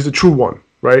a true one,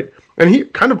 right? And he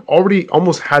kind of already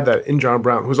almost had that in John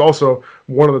Brown, who's also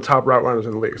one of the top route runners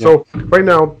in the league. Yeah. So right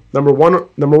now, number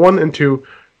one and two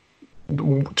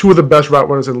of the best route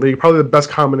runners in the league, probably the best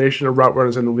combination of route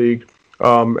runners in the league.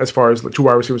 as far as the two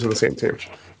wide receivers on the same team.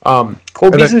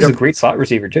 Cole Beasley is a great slot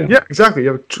receiver too. Yeah, exactly.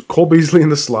 You have Cole Beasley in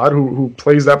the slot who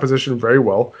plays that position very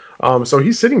well. So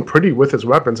he's sitting pretty with his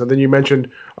weapons. And then you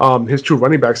mentioned his two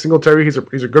running backs. Singletary, he's a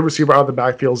good receiver out of the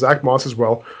backfield. Zach Moss as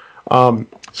well. And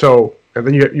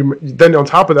then then on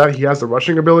top of that, he has the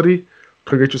rushing ability.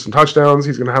 Could get you some touchdowns.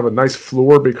 He's going to have a nice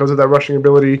floor because of that rushing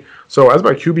ability. So as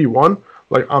my QB1,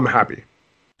 I'm happy.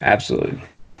 Absolutely.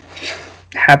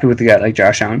 Happy with a guy like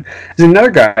Josh Allen. There's another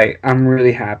guy I'm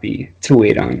really happy to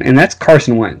wait on, and that's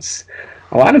Carson Wentz.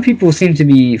 A lot of people seem to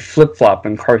be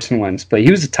flip-flopping Carson Wentz, but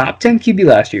he was a top 10 QB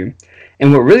last year.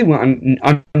 And what really went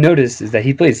unnoticed is that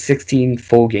he played 16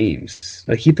 full games.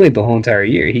 He played the whole entire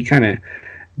year. He kind of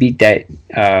beat that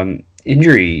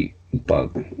injury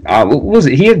bug. What was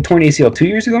it? He had torn ACL 2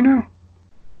 years ago now?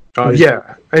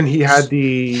 Yeah, and he had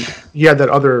that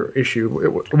other issue.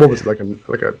 What was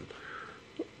it,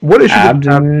 what issue did he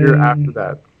have the year after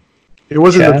that? It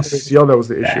wasn't the ACL that was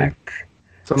the issue.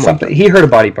 Something. Like he hurt a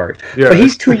body part. Yeah. But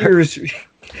he's 2 years.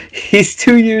 He's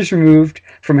 2 years removed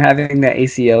from having that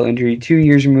ACL injury. 2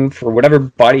 years removed for whatever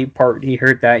body part he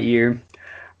hurt that year.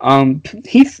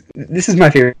 This is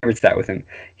my favorite stat with him.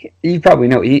 You probably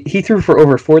know he threw for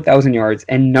over 4,000 yards,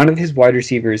 and none of his wide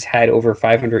receivers had over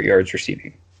 500 yards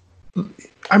receiving.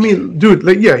 I mean, dude,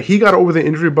 he got over the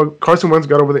injury bug. Carson Wentz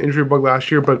got over the injury bug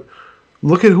last year, but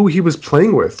look at who he was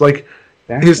playing with.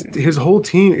 His whole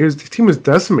team, his team was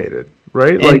decimated,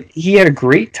 right? And he had a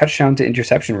great touchdown to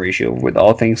interception ratio, with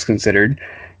all things considered.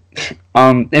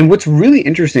 And what's really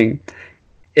interesting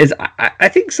is I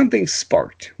think something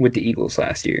sparked with the Eagles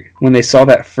last year when they saw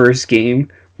that first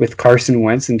game with Carson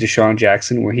Wentz and Deshaun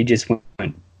Jackson, where he just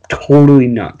went totally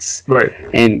nuts. Right.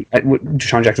 And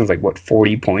Deshaun Jackson's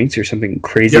 40 points or something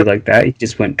crazy like that. He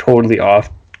just went totally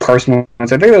off. Carson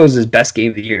Wentz, I think that was his best game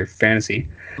of the year, fantasy.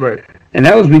 Right. And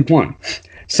that was week 1.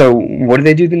 So what do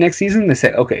they do the next season? They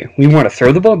say, okay, we want to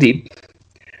throw the ball deep.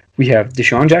 We have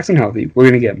Deshaun Jackson healthy. We're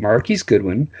going to get Marquise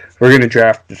Goodwin. We're going to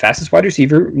draft the fastest wide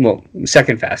receiver,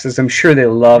 second fastest. I'm sure they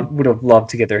would have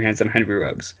loved to get their hands on Henry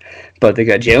Ruggs. But they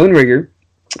got Jalen Reagor,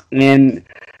 and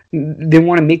they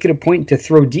want to make it a point to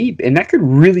throw deep, and that could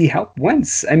really help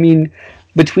Wentz. I mean,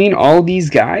 between all these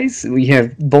guys, we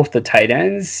have both the tight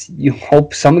ends. You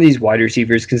hope some of these wide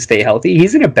receivers can stay healthy.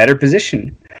 He's in a better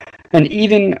position. And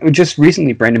even just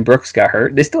recently, Brandon Brooks got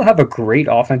hurt. They still have a great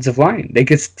offensive line. They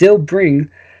could still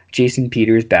bring Jason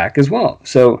Peters back as well.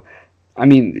 So, I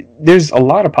mean, there's a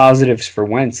lot of positives for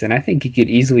Wentz, and I think he could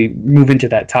easily move into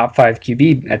that top 5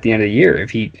 QB at the end of the year if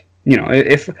he,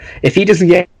 if he doesn't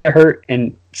get hurt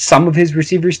and some of his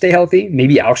receivers stay healthy.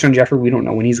 Maybe Alshon Jeffrey, we don't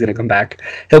know when he's going to come back.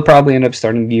 He'll probably end up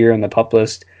starting the year on the PUP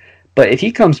list. But if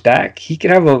he comes back, he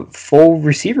could have a full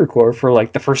receiver core for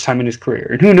the first time in his career.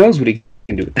 And who knows what he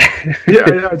can do with that.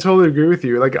 Yeah, I totally agree with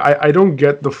you. I don't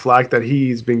get the flack that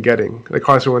he's been getting.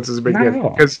 Carson Wentz has been getting.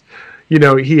 Because,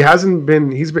 he hasn't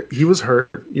been, he was hurt,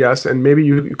 yes, and maybe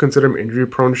you consider him injury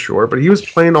prone, sure, but he was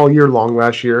playing all year long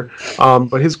last year.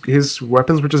 But his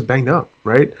weapons were just banged up,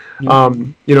 right?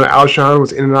 Mm-hmm. Alshon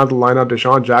was in and out of the lineup.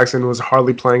 Deshaun Jackson was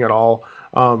hardly playing at all.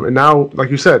 And now, like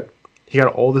you said, he had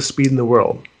all the speed in the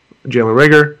world. Jalen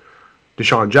Reagor,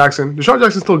 Deshaun Jackson. Deshaun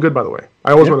Jackson's still good, by the way.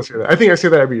 I always want to say that. I think I say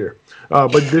that every year.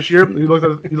 But this year, you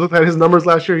looked at his numbers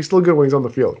last year. He's still good when he's on the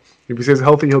field. If he stays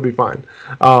healthy, he'll be fine.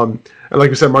 And like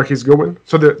you said, Marquise Goodwin.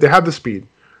 So they have the speed,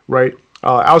 right?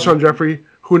 Alshon Jeffrey,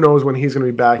 who knows when he's going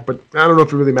to be back? But I don't know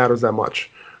if it really matters that much,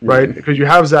 right? Mm-hmm. Because you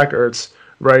have Zach Ertz,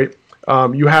 right?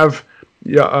 You have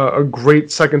a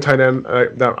great second tight end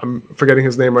that I'm forgetting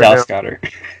his name right Dallas now. Dallas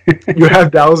Goedert. You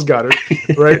have Dallas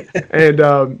Goedert, right?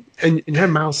 And you have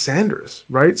Miles Sanders,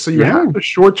 right? So you have the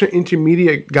short to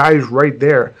intermediate guys right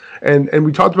there. And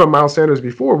we talked about Miles Sanders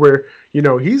before, where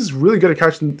he's really good at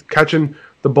catching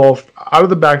the ball out of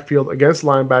the backfield against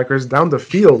linebackers, down the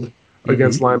field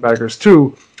against linebackers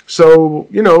too. So,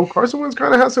 Carson Wentz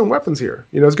kind of has some weapons here.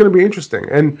 It's going to be interesting.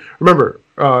 And remember,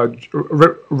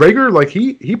 Reagor,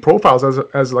 he profiles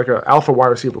as an alpha wide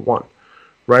receiver 1,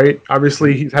 right?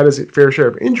 Obviously, he's had his fair share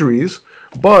of injuries,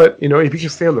 but, if he can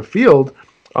stay on the field,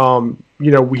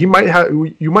 you might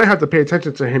have to pay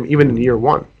attention to him even in year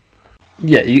 1.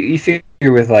 Yeah, you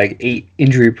figure with 8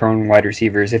 injury-prone wide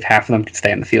receivers, if half of them could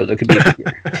stay on the field, it could be a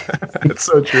year. That's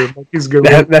so true. He's good.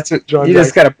 That's what John. You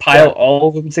just got to pile all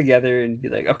of them together and be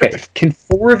like, okay, can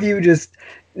 4 of you just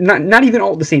not even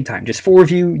all at the same time, just 4 of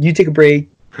you take a break,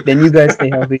 then you guys stay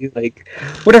healthy,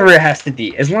 whatever it has to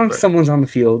be, as long as someone's on the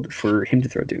field for him to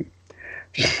throw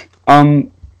to.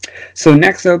 So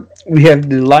next up, we have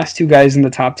the last 2 guys in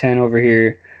the top 10 over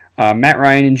here, Matt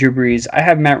Ryan and Drew Brees. I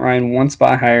have Matt Ryan 1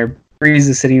 spot higher. Brees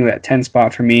is sitting at 10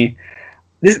 spot for me.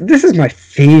 This is my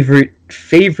favorite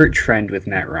favorite trend with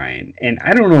Matt Ryan, and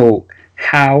I don't know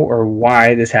how or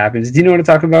why this happens. Do you know what to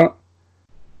talk about?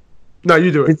 No,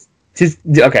 you do it.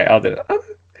 Okay, I'll do it.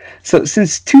 So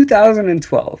since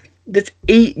 2012, that's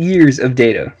 8 years of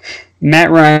data.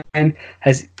 Matt Ryan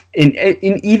has, in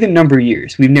even number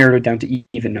years, we've narrowed it down to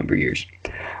even number years.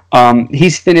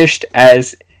 He's finished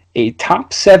as a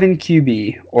top 7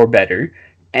 QB or better,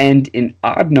 and in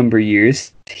odd number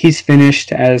years, he's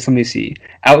finished as, let me see,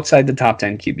 outside the top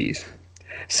 10 QBs.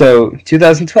 So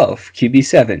 2012, QB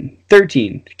 7,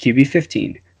 13, QB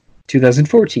 15,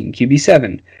 2014, QB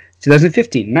 7,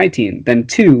 2015, 19, then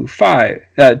 2,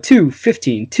 5, 2,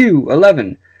 15, 2,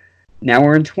 11. Now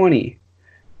we're in 20.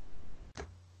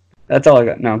 That's all I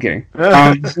got. No, I'm kidding.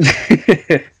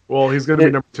 Well, he's going to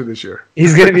be number 2 this year.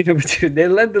 He's going to be number 2. They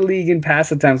led the league in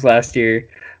pass attempts last year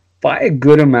by a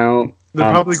good amount. They're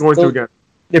probably going to again.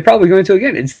 They're probably going to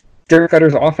again. It's Dirk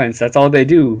Cutter's offense. That's all they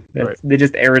do. Right. They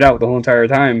just air it out the whole entire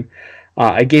time.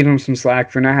 I gave him some slack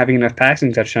for not having enough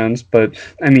passing touchdowns, but,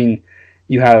 I mean,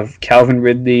 you have Calvin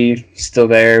Ridley still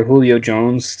there, Julio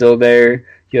Jones still there,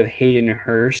 you have Hayden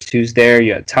Hurst who's there,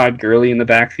 you have Todd Gurley in the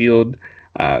backfield.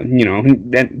 Todd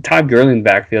Gurley in the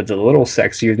backfield's a little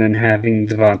sexier than having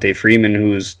Devontae Freeman,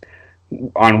 who's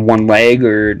on one leg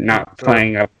or not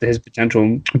playing up to his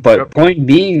potential. But point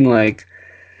being, like,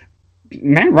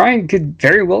 Matt Ryan could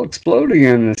very well explode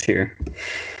again this year.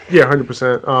 Yeah,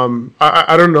 100%.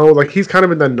 I don't know. Like, he's kind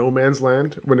of in that no man's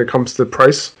land when it comes to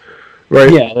price,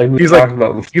 right? Yeah, like he's like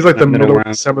the middle of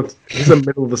the seventh. He's the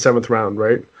middle of the 7th round,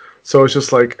 right? So it's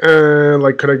just like,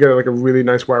 could I get like a really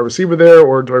nice wide receiver there,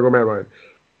 or do I go Matt Ryan?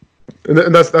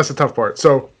 And that's the tough part.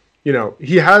 So,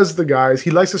 he has the guys.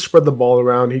 He likes to spread the ball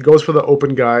around. He goes for the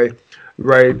open guy,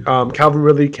 right? Calvin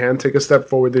Ridley can take a step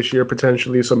forward this year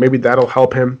potentially, so maybe that'll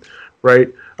help him, right?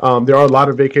 There are a lot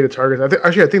of vacated targets.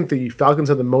 I think the Falcons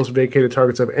have the most vacated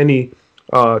targets of any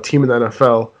team in the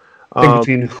NFL. I think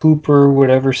between Hooper,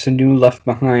 whatever Sanu left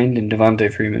behind, and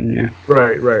Devontae Freeman, yeah.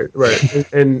 Right.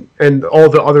 and all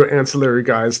the other ancillary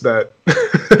guys that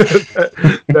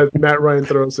that Matt Ryan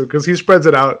throws to, because he spreads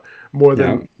it out more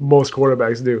than most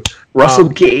quarterbacks do. Russell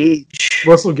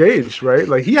Gage, right?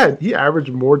 Like he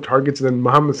averaged more targets than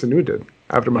Mohamed Sanu did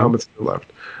after Mohamed Sanu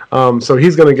left. So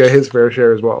he's going to get his fair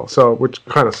share as well. So which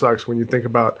kind of sucks when you think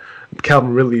about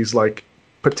Calvin Ridley's like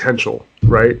potential,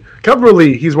 right? Calvin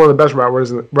Ridley, he's one of the best route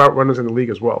runners in the league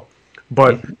as well.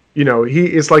 But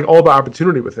it's like all the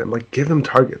opportunity with him. Like, give him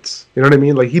targets. You know what I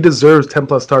mean? Like, he deserves 10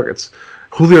 plus targets.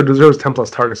 Julio deserves 10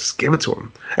 plus targets. Just give it to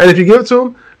him. And if you give it to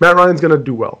him, Matt Ryan's gonna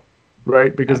do well,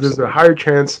 right? Because there's a higher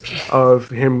chance of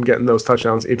him getting those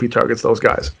touchdowns if he targets those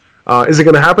guys. Is it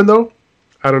gonna happen though?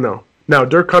 I don't know. Now,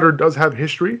 Dirk Cutter does have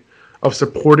history of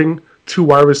supporting 2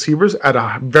 wide receivers at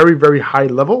a very, very high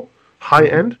level, high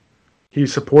end. He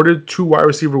supported 2 wide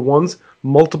receiver ones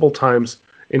multiple times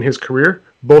in his career,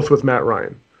 both with Matt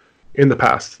Ryan in the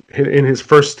past, in his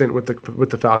first stint with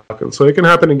the Falcons. So it can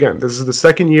happen again. This is the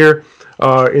second year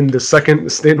in the second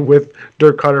stint with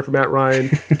Dirk Cutter for Matt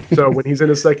Ryan. So when he's in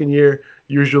his second year,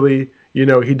 usually,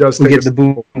 he does get the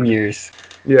boom years.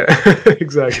 Yeah,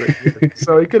 exactly.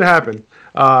 So it could happen.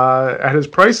 At his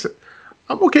price,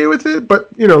 I'm okay with it.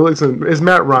 But, listen, is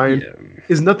Matt Ryan,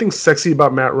 is nothing sexy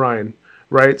about Matt Ryan.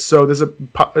 Right, so there's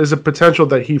a potential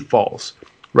that he falls,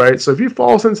 right? So if he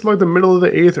falls into like the middle of the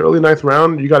 8th, early 9th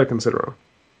round, you got to consider him.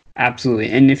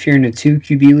 Absolutely, and if you're in a 2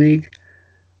 QB league,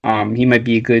 he might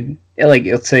be a good. Like,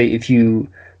 let's say if you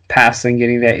pass on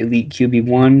getting that elite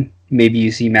QB1, maybe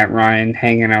you see Matt Ryan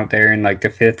hanging out there in like the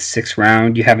 5th, 6th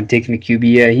round. You haven't taken a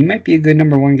QB yet. He might be a good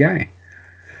number 1 guy.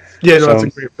 Yeah, no,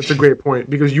 that's a great point,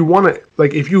 because you want to,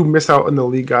 like, if you miss out on the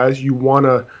league guys, you want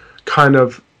to kind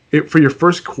of. For your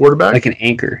first quarterback, like an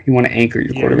anchor, you want to anchor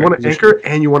your quarterback. You want an anchor,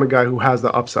 and you want a guy who has the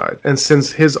upside. And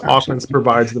since his offense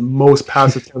provides the most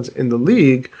pass attempts in the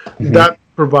league, that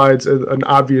provides an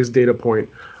obvious data point.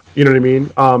 You know what I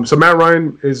mean? So Matt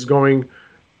Ryan is going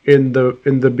in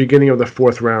the beginning of the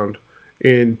 4th round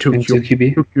in 2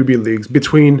 QB leagues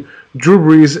between Drew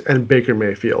Brees and Baker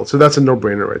Mayfield. So that's a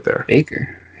no-brainer right there.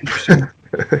 Baker, interesting.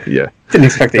 Yeah, didn't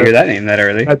expect to hear that name that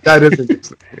early. That is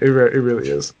interesting. It really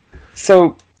is.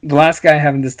 So. The last guy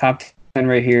having this top 10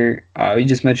 right here, you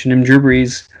just mentioned him, Drew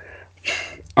Brees.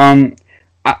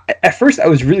 At first, I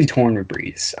was really torn with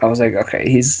Brees. I was like, okay,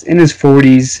 he's in his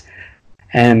 40s,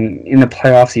 and in the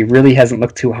playoffs, he really hasn't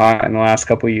looked too hot in the last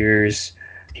couple of years.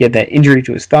 He had that injury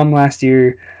to his thumb last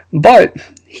year, but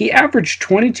he averaged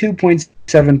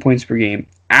 22.7 points per game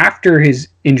after his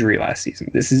injury last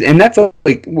season. That's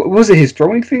like, what was it, his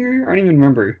throwing finger? I don't even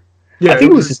remember. Yeah, I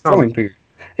think it was his throwing finger.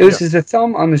 It was his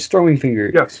thumb on his throwing finger.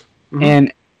 Yes. Mm-hmm.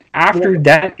 And after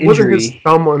that injury... It wasn't his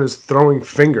thumb on his throwing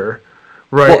finger.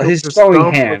 Right. Well, his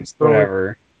throwing hand,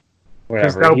 whatever.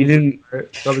 He didn't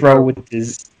throw with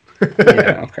his.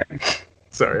 Yeah. Okay.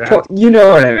 Sorry. You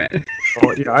know what I meant.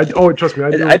 Oh yeah. Trust me.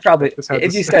 I'd probably,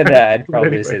 if you said that, I'd probably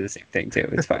anyway. Say the same thing too.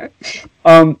 It's fine.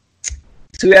 So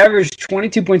he averaged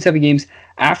 22.7 games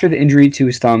after the injury to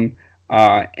his thumb.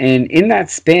 And in that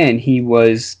span, he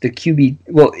was the QB.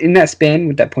 Well, in that span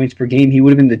with that points per game, he would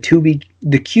have been the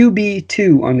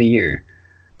QB2 on the year.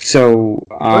 So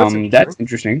that's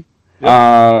interesting.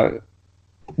 Yep.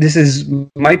 This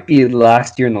might be the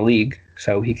last year in the league,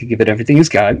 so he could give it everything he's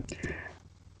got.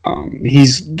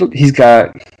 He's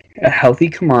got a healthy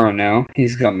Kamara now.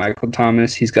 He's got Michael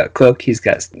Thomas. He's got Cook. He's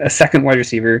got a second wide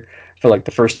receiver for like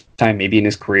the first time maybe in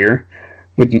his career.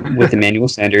 With Emmanuel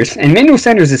Sanders. And Emmanuel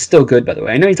Sanders is still good, by the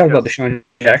way. I know you talk about Deshaun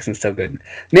Jackson still good.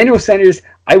 Emmanuel Sanders,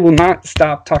 I will not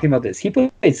stop talking about this. He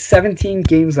played 17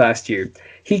 games last year.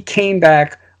 He came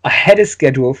back ahead of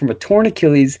schedule from a torn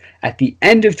Achilles at the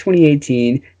end of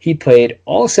 2018. He played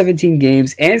all 17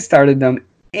 games and started them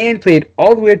and played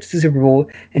all the way up to the Super Bowl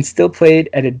and still played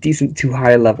at a decent to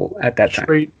high level at that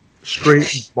time.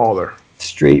 Straight baller.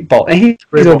 Straight ball. And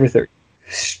he's over 30.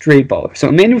 Straight baller. So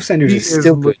Emmanuel Sanders is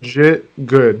still legit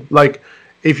good. Like,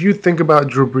 if you think about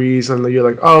Drew Brees and you're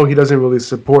like, oh, he doesn't really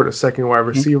support a second wide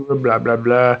receiver, blah blah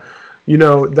blah. You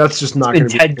know, that's just not going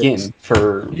to be Ted Ginn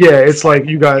for. Yeah, it's like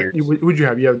you got. Who'd you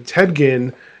have? You have Ted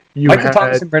Ginn. Michael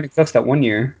Thomas and Brandon Cooks that 1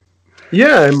 year.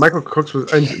 Yeah, and Michael Cooks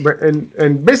was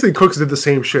and basically Cooks did the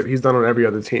same shit he's done on every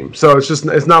other team. So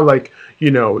it's not like,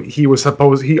 you know, he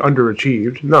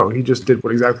underachieved. No, he just did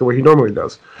exactly what he normally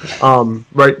does.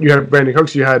 Right? You had Brandon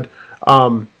Cooks. You had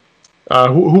who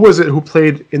was it who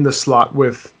played in the slot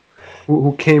with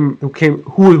who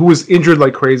was injured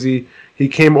like crazy. He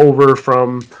came over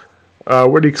from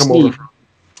where did he come over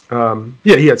from?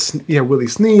 He had Willie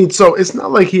Snead. So it's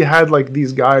not like he had like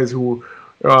these guys who.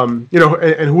 And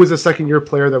who was a second-year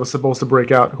player that was supposed to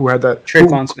break out? Who had that?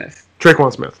 Traquan Smith.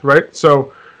 Traquan Smith, right?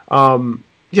 So,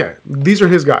 these are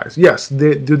his guys. Yes,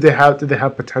 did they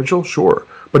have potential? Sure,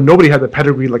 but nobody had the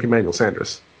pedigree like Emmanuel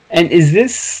Sanders. And is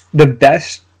this the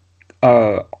best,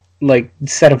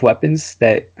 set of weapons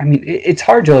that? I mean, it's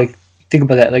hard to think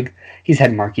about that. Like, he's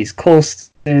had Marquise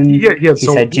Colston. Yeah,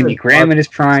 he's had Jimmy Graham in his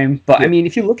prime. But I mean,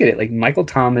 if you look at it, like Michael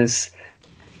Thomas.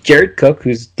 Jared Cook,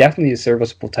 who's definitely a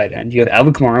serviceable tight end. You have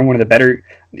Alvin Kamara, one of the better,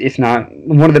 if not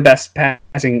one of the best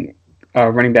passing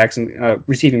running backs and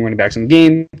receiving running backs in the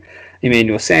game.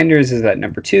 Emmanuel Sanders is at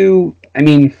number 2. I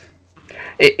mean,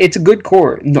 it's a good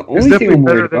core. The only thing I'm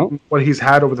worried about, what he's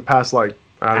had over the past 5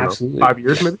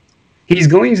 years, maybe. He's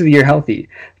going into the year healthy,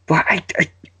 but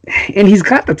and he's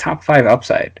got the top 5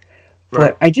 upside. Right.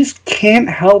 But I just can't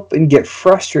help and get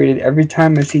frustrated every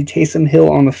time I see Taysom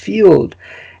Hill on the field,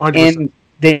 100%. And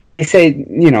they say,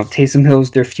 Taysom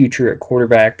Hill's their future at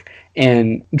quarterback,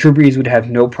 and Drew Brees would have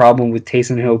no problem with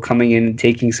Taysom Hill coming in and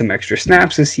taking some extra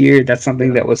snaps this year. That's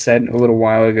something that was said a little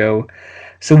while ago.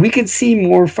 So we could see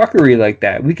more fuckery like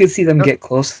that. We could see them get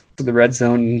close to the red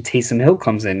zone, and Taysom Hill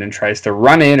comes in and tries to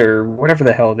run it or whatever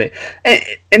the hell they...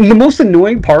 And the most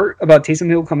annoying part about Taysom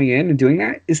Hill coming in and doing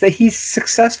that is that he's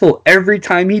successful every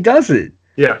time he does it.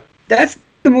 Yeah. That's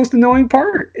the most annoying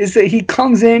part, is that he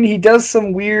comes in, he does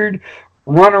some weird...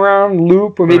 run around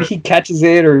loop, or maybe he catches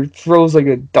it or throws like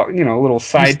a little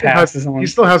side pass. He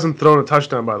still hasn't thrown a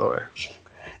touchdown, by the way.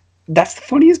 That's the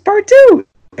funniest part too.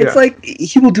 It's like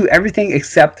he will do everything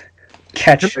except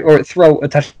catch or throw a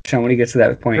touchdown when he gets to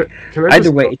that point.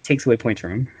 Either way, it takes away points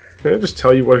from him. Can I just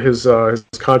tell you what his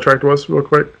contract was real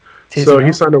quick? So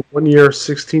he signed a 1-year,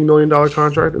 $16 million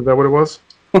contract. Is that what it was?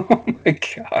 Oh my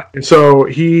god! So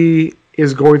he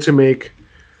is going to make.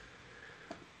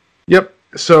 Yep.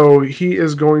 So he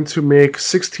is going to make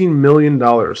 $16 million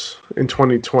in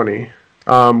 2020,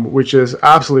 which is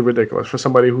absolutely ridiculous for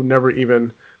somebody who never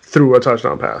even threw a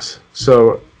touchdown pass.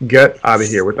 So get out of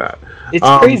here with that. It's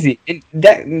crazy. And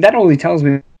that only tells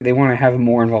me they want to have him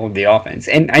more involved in the offense.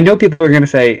 And I know people are going to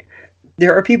say,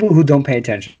 there are people who don't pay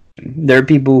attention. There are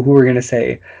people who are going to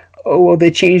say, oh, well, they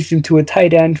changed him to a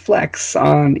tight end flex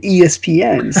on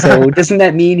ESPN. So doesn't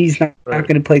that mean he's not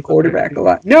going to play quarterback a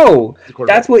lot? No,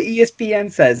 that's what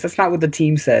ESPN says. That's not what the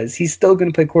team says. He's still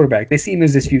going to play quarterback. They see him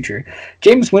as his future.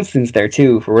 Jameis Winston's there,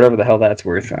 too, for whatever the hell that's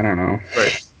worth. I don't know.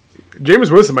 Right. Jameis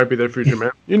Winston might be their future,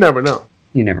 man. You never know.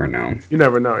 You never know. You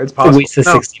never know. It's possible. A waste of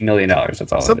 $60 million.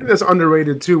 That's all. Something that's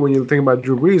underrated, too, when you think about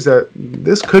Drew Brees, that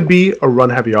this could be a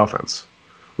run-heavy offense,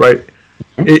 right?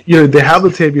 They have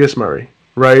Latavius Murray.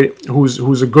 Right,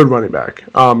 who's a good running back.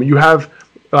 You have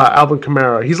Alvin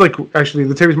Kamara. He's like actually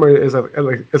Latavius Murray is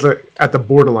at the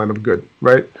borderline of good,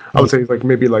 right? I would say he's like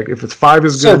maybe like if it's 5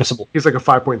 is good, he's like a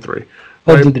 5.3.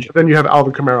 Right? Then you have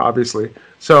Alvin Kamara, obviously.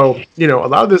 So a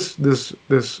lot of this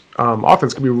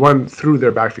offense can be run through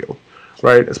their backfield,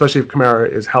 right? Especially if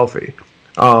Kamara is healthy.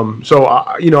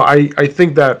 I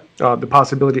think that the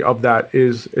possibility of that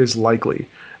is likely,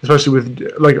 especially with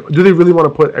do they really want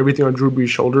to put everything on Drew Brees'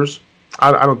 shoulders?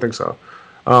 I don't think so.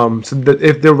 So that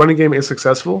if their running game is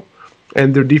successful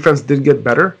and their defense did get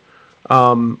better,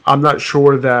 I'm not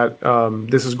sure that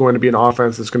this is going to be an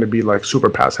offense that's going to be like super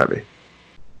pass heavy.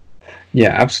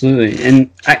 Yeah, absolutely. And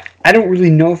I don't really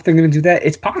know if they're going to do that.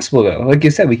 It's possible, though. Like you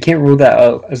said, we can't rule that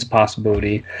out as a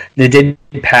possibility. They did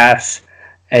pass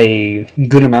a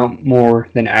good amount more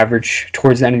than average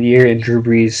towards the end of the year, and Drew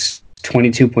Brees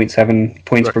 22.7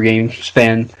 points per game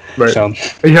span. Right. So,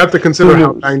 and you have to consider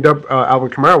how banged up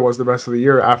Alvin Kamara was the rest of the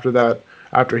year after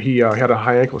he had a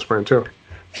high ankle sprain, too.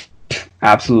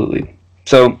 Absolutely.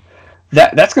 So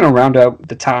that's going to round out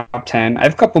the top 10. I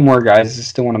have a couple more guys I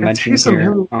still want to mention here.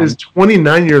 Taysom is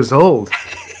 29 years old,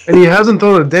 and he hasn't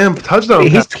thrown a damn touchdown.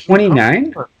 He's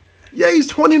 29? Yeah, he's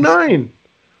 29.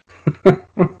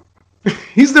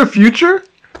 He's their future?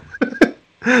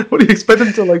 What do you expect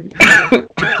him to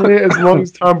play as long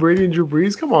as Tom Brady and Drew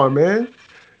Brees? Come on, man.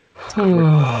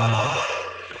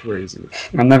 Crazy.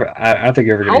 I don't think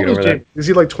you're ever going to get over that. Is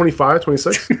he like 25,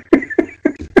 26?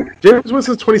 Jameis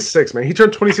Winston's 26, man. He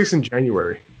turned 26 in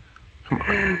January. Come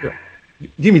on. Yeah.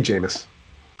 Give me Jameis.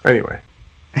 Anyway.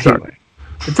 Sorry.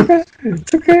 It's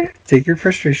okay. Take your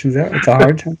frustrations out. It's a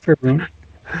hard time for everyone.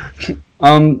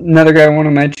 Another guy I want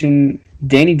to mention,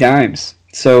 Danny Dimes.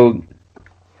 So,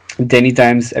 Danny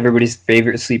Dimes, everybody's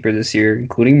favorite sleeper this year,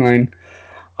 including mine.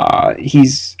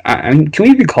 Can we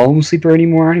even call him a sleeper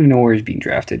anymore? I don't even know where he's being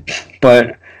drafted.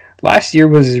 But last year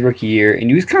was his rookie year, and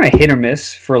he was kind of hit or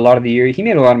miss for a lot of the year. He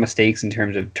made a lot of mistakes in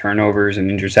terms of turnovers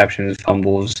and interceptions,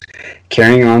 fumbles,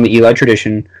 carrying on the Eli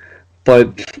tradition.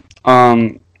 But,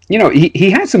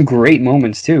 he had some great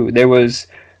moments, too. There was,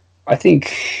 I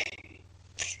think...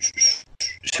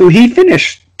 So he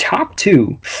finished top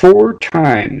 2 4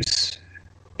 times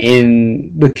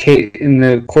in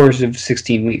the course of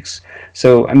 16 weeks.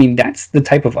 So, I mean, that's the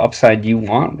type of upside you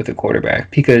want with a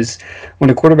quarterback, because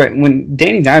when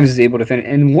Danny Dimes is able to finish,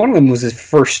 and one of them was his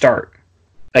first start,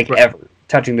 ever,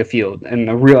 touching the field in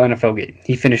a real NFL game.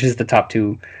 He finishes the top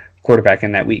 2 quarterback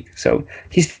in that week. So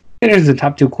he's finished the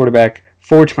top 2 quarterback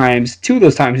 4 times. 2 of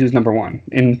those times he was number 1,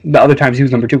 and the other times he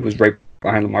was number 2 was right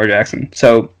behind Lamar Jackson.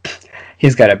 So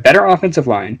he's got a better offensive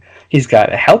line. He's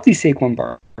got a healthy Saquon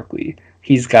Barkley.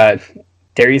 He's got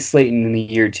Darius Slayton in the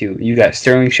year 2. You got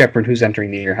Sterling Shepard, who's entering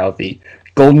the year healthy.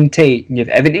 Golden Tate. You have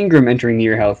Evan Ingram entering the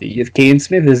year healthy. You have Caden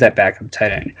Smith as that backup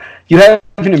tight end. You have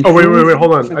an wait,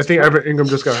 hold on. I think Evan Ingram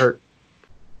just got hurt.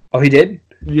 Oh, he did?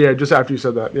 Yeah, just after you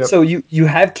said that. Yep. So you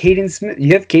have Caden Smith.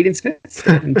 You have Caden Smith.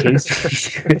 And Caden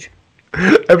Smith.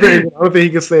 I don't think he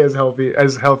can stay as healthy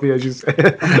as you say.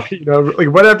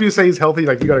 Right after you say he's healthy,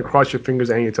 you got to cross your fingers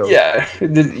and your toes. Yeah,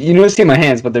 you notice my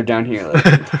hands, but they're down here.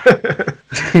 But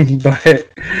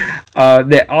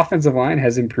the offensive line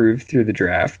has improved through the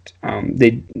draft.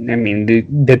 They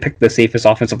picked the safest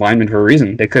offensive lineman for a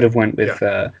reason. They could have went with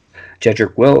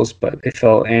Jedrick Wills, but they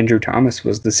felt Andrew Thomas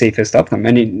was the safest of them,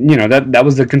 and that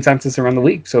was the consensus around the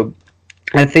league. So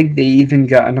I think they even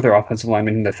got another offensive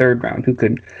lineman in the 3rd round who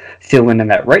could fill in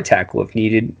that right tackle if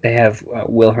needed. They have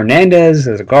Will Hernandez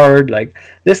as a guard.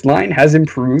 This line has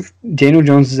improved. Daniel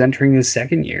Jones is entering his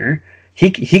 2nd year.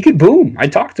 He could boom.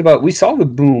 We saw the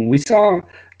boom. We saw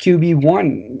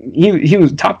QB1. He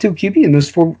was top 2 QB in those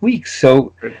 4 weeks.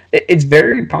 So it's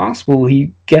very possible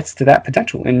he gets to that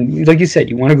potential. And like you said,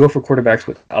 you want to go for quarterbacks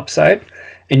with upside,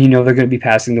 and they're going to be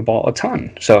passing the ball a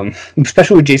ton. So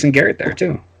especially with Jason Garrett there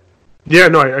too. Yeah,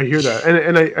 no, I hear that,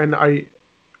 and I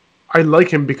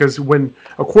like him because when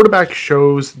a quarterback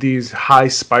shows these high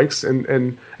spikes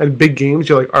and big games,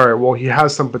 you're like, all right, well, he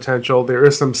has some potential. There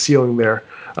is some ceiling there.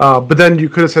 But then you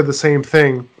could have said the same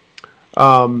thing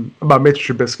about Mitch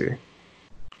Trubisky,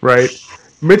 right?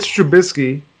 Mitch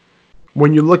Trubisky,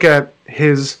 when you look at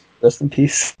his rest in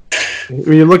peace,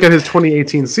 when you look at his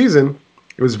 2018 season,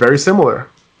 it was very similar,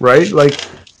 right?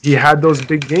 He had those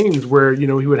big games where, he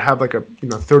would have a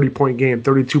 30-point game,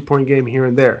 32-point game here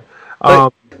and there.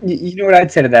 You know what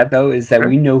I'd say to that, though, is that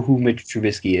we know who Mitch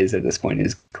Trubisky is at this point in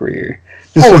his career.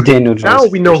 This was Daniel Jones. Now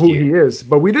we know who he is,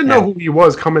 but we didn't know who he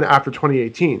was coming after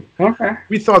 2018. Okay.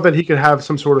 We thought that he could have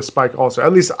some sort of spike also.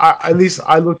 At least I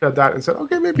looked at that and said,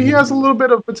 okay, maybe he has a little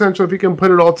bit of potential if he can put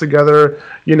it all together.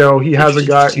 He has a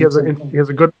guy, he has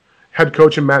a good head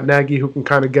coach in Matt Nagy who can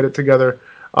kind of get it together.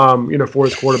 for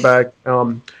his quarterback.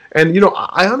 And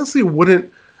I honestly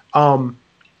wouldn't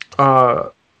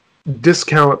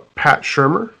discount Pat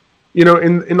Shurmur,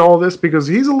 in all this, because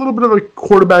he's a little bit of a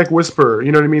quarterback whisperer.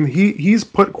 You know what I mean? He's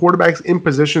put quarterbacks in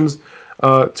positions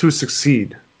to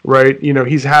succeed, right?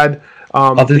 He's had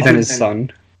other than his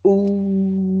son.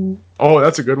 Ooh. Oh,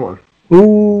 that's a good one.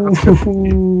 Ooh.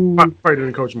 Probably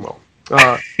didn't coach him well.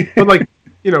 But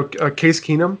Case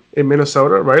Keenum in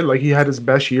Minnesota, right? Like, he had his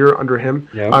best year under him.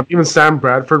 Yep. Even Sam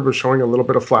Bradford was showing a little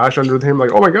bit of flash under him.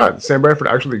 Like, oh my God, Sam Bradford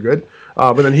actually good.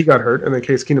 But then he got hurt, and then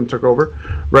Case Keenum took over,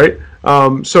 right?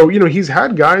 So he's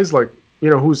had guys like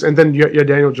and then you had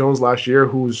Daniel Jones last year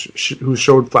who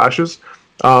showed flashes.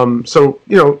 So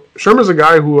Shermer's a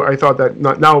guy who I thought that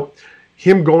now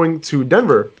him going to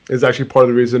Denver is actually part of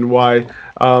the reason why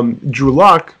Drew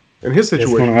Lock and his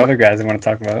situation. There's one of the other guys I want to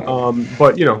talk about.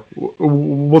 But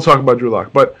we'll talk about Drew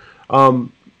Lock. But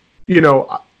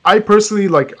I personally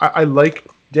I like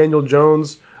Daniel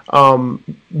Jones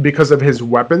because of his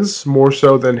weapons more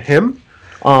so than him.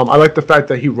 I like the fact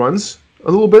that he runs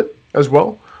a little bit as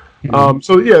well. Mm-hmm.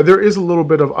 So yeah, there is a little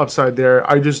bit of upside there.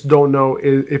 I just don't know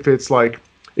if it's like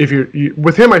if you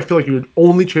with him. I feel like you're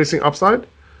only chasing upside,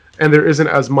 and there isn't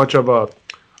as much of a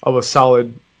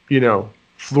solid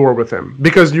floor with him,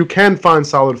 because you can find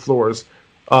solid floors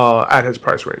at his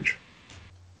price range.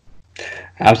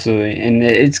 Absolutely, and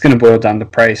it's going to boil down to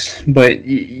price. But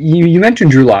you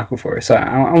mentioned Drew Lock before, so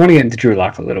I want to get into Drew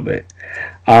Lock a little bit.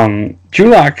 Drew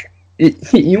Lock, why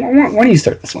don't you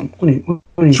start this one?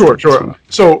 Sure.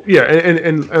 So yeah,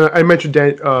 and I mentioned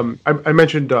I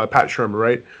mentioned Pat Shurmur,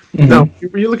 right? Mm-hmm. Now,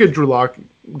 when you look at Drew Lock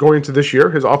going into this year,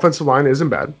 his offensive line isn't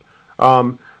bad.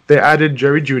 They added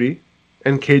Jerry Jeudy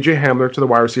and KJ Hamler to the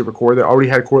wide receiver core. They already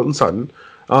had Courtland Sutton.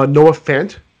 Noah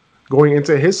Fant, going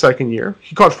into his second year,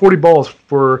 he caught 40 balls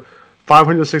for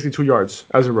 562 yards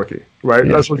as a rookie, right?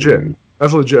 Yeah. That's legit.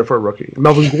 That's legit for a rookie.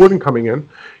 Melvin Gordon coming in,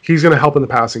 he's going to help in the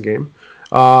passing game.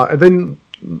 And then,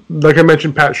 like I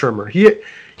mentioned, Pat Shurmur. He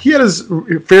had his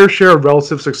fair share of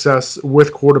relative success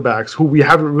with quarterbacks who we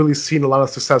haven't really seen a lot of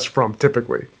success from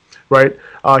typically, right?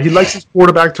 He likes his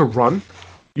quarterback to run,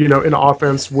 in an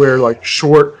offense where like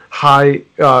short, high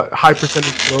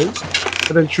percentage throws,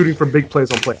 and then shooting for big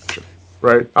plays on play action.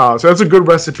 Right, so that's a good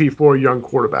recipe for a young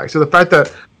quarterback. So the fact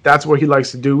that that's what he likes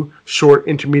to do, short,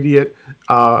 intermediate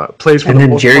plays for and the then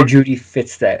most Jerry part. Jeudy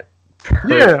fits that.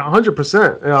 Yeah,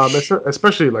 100%.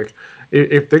 Especially like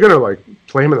if they're gonna like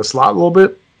play him in the slot a little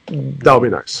bit, that'll be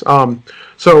nice.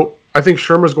 So I think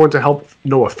Shurmur's going to help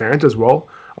Noah Fant as well.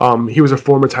 He was a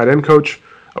former tight end coach.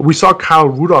 We saw Kyle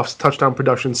Rudolph's touchdown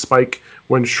production spike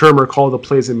when Shurmur called the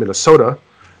plays in Minnesota.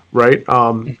 Right,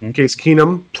 Case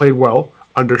Keenum played well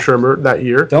under Shurmur that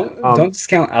year. Don't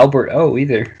discount Albert O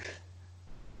either.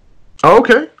 Oh,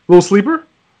 okay. Little sleeper?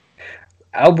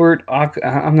 Albert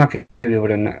I'm not going to be able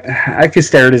to... I could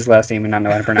stare at his last name and not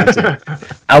know how to pronounce it.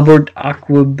 Albert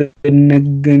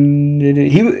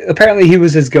Apparently he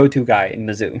was his go-to guy in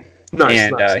Mizzou.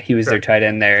 Nice. He was their tight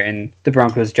end there, and the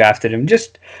Broncos drafted him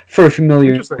just for a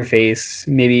familiar face.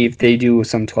 Maybe if they do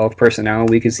some 12 personnel,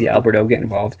 we could see Albert O get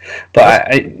involved.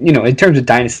 But in terms of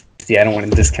dynasty, I don't want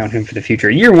to discount him for the future.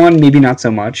 Year one, maybe not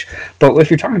so much. But if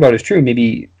you're talking about is true,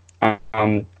 maybe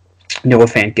Noah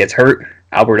Fant gets hurt.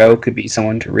 Albert O could be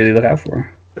someone to really look out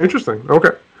for. Interesting.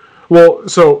 Okay. Well,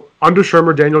 so under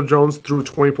Shurmur, Daniel Jones threw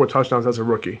 24 touchdowns as a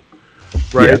rookie.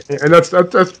 Right, yeah. And that's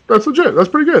legit. That's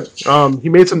pretty good. He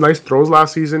made some nice throws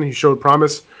last season. He showed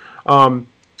promise. I'm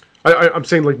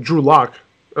saying like Drew Lock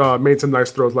made some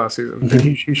nice throws last season, and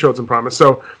he showed some promise.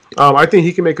 So I think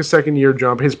he can make a second year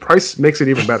jump. His price makes it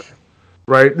even better.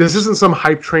 Right, this isn't some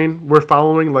hype train we're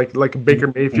following like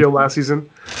Baker Mayfield last season.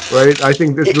 Right, I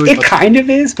think this really it kind of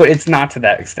is, but it's not to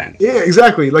that extent. Yeah,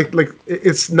 exactly. Like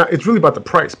it's not. It's really about the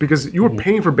price, because you were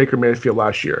paying for Baker Mayfield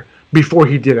last year before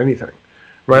he did anything.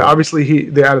 Right, obviously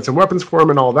they added some weapons for him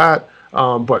and all that,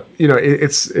 but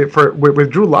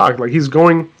with Drew Lock, like he's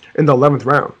going in the 11th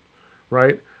round,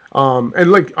 right?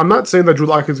 And like I'm not saying that Drew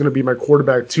Lock is going to be my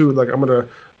quarterback too. Like I'm going to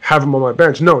have him on my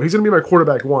bench. No, he's going to be my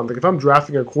quarterback one. Like if I'm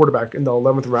drafting a quarterback in the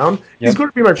 11th round, he's going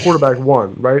to be my quarterback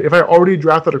one, right? If I already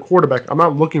drafted a quarterback, I'm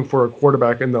not looking for a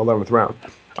quarterback in the 11th round.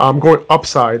 I'm going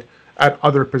upside at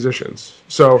other positions.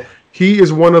 So he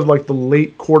is one of like the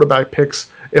late quarterback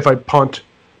picks if I punt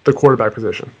the quarterback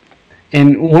position.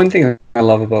 And one thing I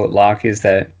love about Locke is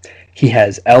that he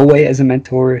has Elway as a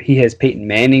mentor. He has Peyton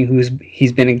Manning,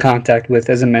 he's been in contact with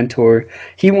as a mentor.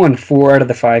 He won 4 out of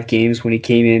the 5 games when he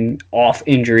came in off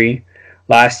injury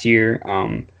last year.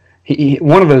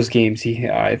 One of those games,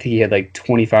 I think he had like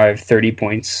 25, 30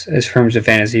 points as terms of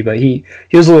fantasy, but he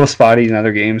was a little spotty in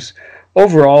other games.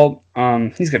 Overall,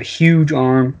 He's got a huge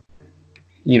arm.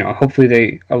 Hopefully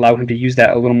they allow him to use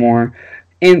that a little more.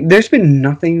 And there's been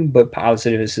nothing but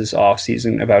positives this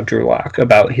offseason about Drew Lock,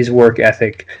 about his work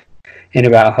ethic, and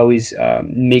about how he's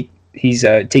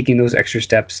taking those extra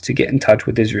steps to get in touch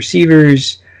with his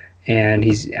receivers, and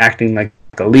he's acting like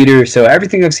a leader. So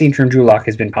everything I've seen from Drew Lock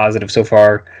has been positive so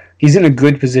far. He's in a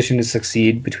good position to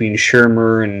succeed between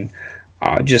Shermer and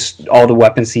just all the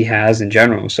weapons he has in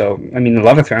general. So, the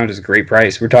 11th round is a great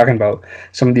price. We're talking about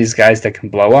some of these guys that can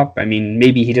blow up.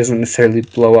 Maybe he doesn't necessarily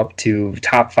blow up to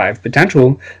top 5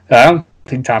 potential. I don't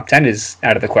think top 10 is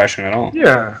out of the question at all.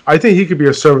 Yeah, I think he could be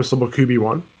a serviceable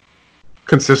QB1.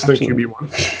 Consistent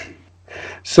QB1.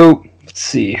 So, let's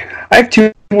see. I have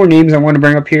 2 more names I want to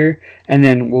bring up here, and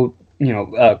then we'll,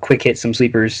 quick hit some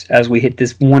sleepers as we hit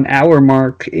this 1 hour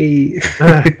mark.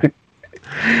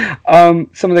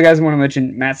 Some of the guys I want to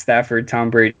mention: Matt Stafford, Tom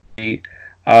Brady.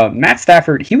 Matt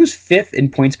Stafford, he was 5th in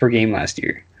points per game last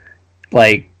year.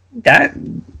 Like that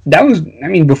was,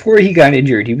 before he got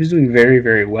injured, he was doing very,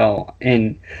 very well.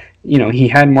 And he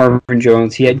had Marvin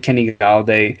Jones, he had Kenny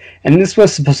Galladay, and this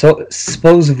was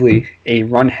supposedly a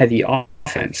run-heavy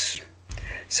offense.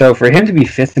 So for him to be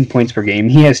 5th in points per game,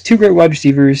 he has 2 great wide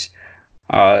receivers.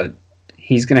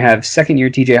 He's going to have second-year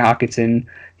T.J. Hawkinson.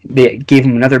 They gave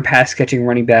him another pass-catching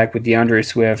running back with DeAndre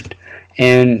Swift.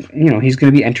 And, he's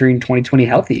going to be entering 2020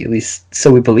 healthy, at least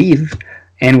so we believe.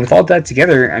 And with all that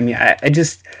together, I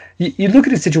just... You look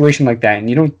at a situation like that, and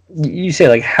you say,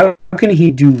 like, how can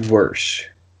he do worse?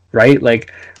 Right?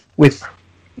 Like, with...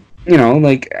 and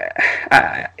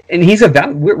he's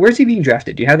where's he being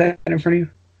drafted? Do you have that in front of you?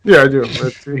 Yeah, I do.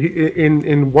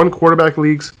 In one quarterback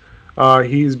leagues,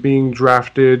 he's being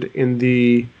drafted in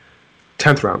the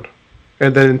 10th round.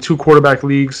 And then in 2 quarterback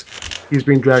leagues, he's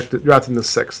being drafted in the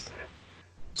 6th.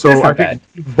 So I think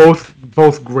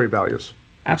both great values.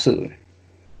 Absolutely.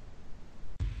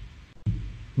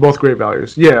 Both great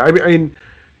values. Yeah,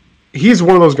 he's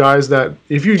one of those guys that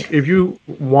if you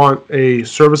want a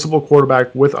serviceable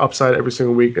quarterback with upside every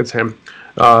single week, it's him,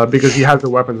 because he has the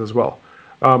weapons as well.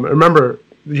 Remember,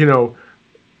 he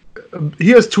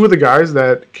has 2 of the guys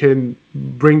that can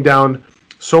bring down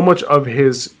so much of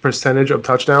his percentage of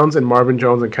touchdowns in Marvin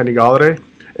Jones and Kenny Galladay,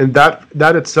 and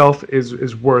that itself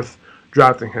is worth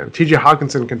drafting him. T.J.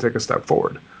 Hawkinson can take a step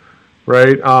forward,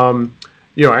 right? And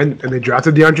they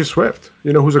drafted DeAndre Swift,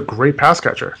 who's a great pass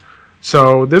catcher.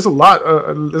 So there's a lot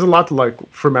to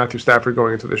like for Matthew Stafford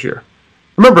going into this year.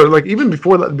 Remember, like even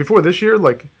before this year,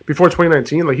 like before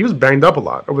 2019, like he was banged up a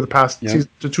lot over the past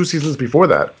 2 seasons before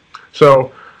that.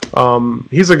 So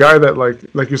he's a guy that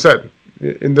like you said,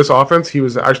 in this offense, he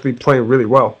was actually playing really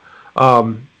well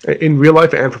in real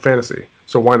life and for fantasy.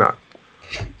 So why not?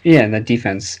 Yeah, and that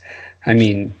defense.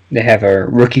 They have a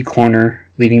rookie corner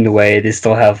leading the way. They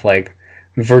still have like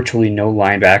virtually no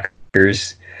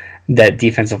linebackers. That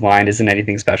defensive line isn't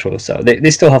anything special. So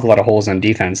they still have a lot of holes on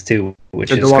defense too,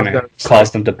 which is going to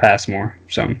cause them to pass more.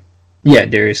 So yeah,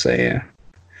 Darius Slay, yeah.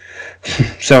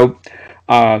 So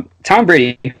Tom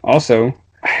Brady also.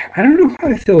 I don't know how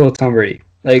I feel about Tom Brady.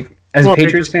 Like, as a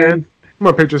Patriots fan, I'm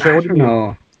a Patriots fan. What do you mean?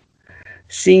 Know.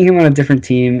 Seeing him on a different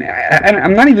team,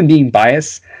 I'm not even being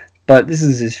biased, but this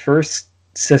is his first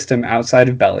system outside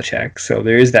of Belichick, so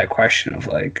there is that question of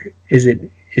like, is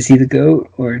he the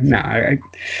GOAT or not? I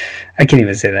can't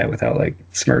even say that without like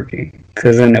smirking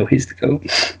because I know he's the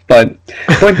GOAT. But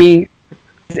point being,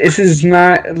 this is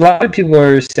not. A lot of people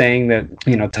are saying that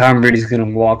Tom Brady's going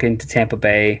to walk into Tampa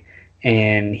Bay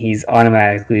and he's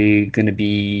automatically going to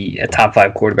be a top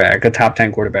 5 quarterback, a top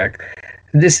 10 quarterback.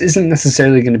 This isn't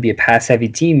necessarily going to be a pass-heavy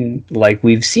team like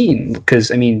we've seen, because,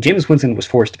 Jameis Winston was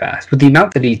forced to pass. With the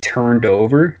amount that he turned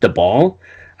over the ball,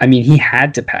 he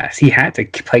had to pass. He had to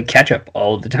play catch-up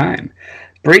all the time.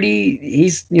 Brady,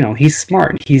 he's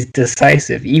smart. He's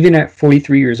decisive. Even at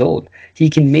 43 years old, he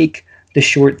can make the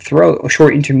short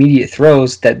intermediate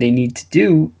throws that they need to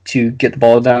do to get the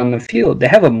ball down the field. They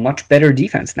have a much better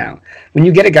defense now. When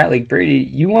you get a guy like Brady,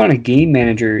 you want a game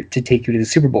manager to take you to the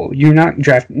Super Bowl. You're not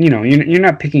you're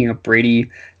not picking up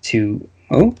Brady to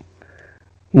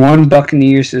one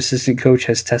Buccaneers assistant coach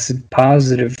has tested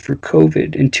positive for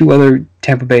COVID, and 2 other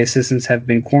Tampa Bay assistants have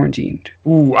been quarantined.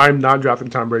 Ooh, I'm not drafting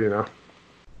Tom Brady now.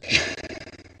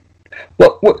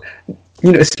 Well,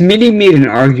 Smitty made an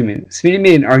argument. Smitty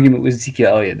made an argument with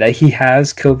Ezekiel Elliott that he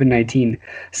has COVID-19.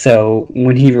 So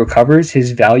when he recovers,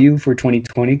 his value for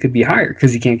 2020 could be higher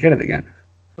because he can't get it again.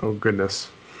 Oh, goodness.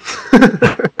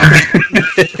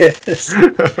 Yes.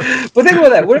 But think about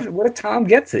that. What if Tom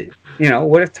gets it?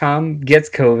 What if Tom gets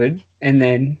COVID and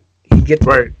then he gets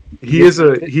right? He is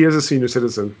a senior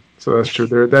citizen, so that's true.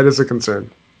 That is a concern.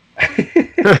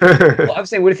 Well, I'm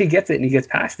saying, what if he gets it and he gets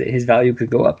past it? His value could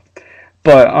go up.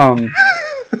 But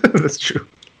that's true.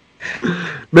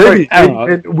 Maybe.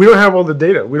 And we don't have all the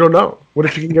data. We don't know. What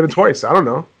if he can get it twice? I don't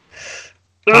know.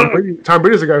 Tom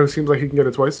Brady's a guy who seems like he can get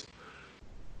it twice.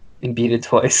 And beat it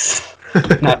twice.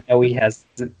 Not no, he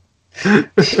hasn't.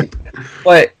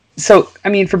 But so, I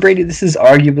mean, for Brady, this is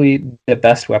arguably the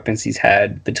best weapons he's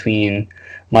had between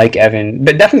Mike Evans,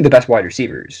 but definitely the best wide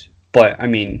receivers. But I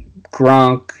mean,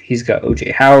 Gronk, he's got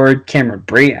OJ Howard, Cameron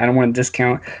Brate. I don't want to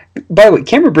discount. By the way,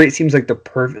 Cameron Brate seems like the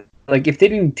perfect. Like, if they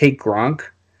didn't take Gronk,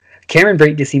 Cameron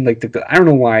Brate just seemed like the. I don't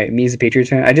know why. Me as a Patriots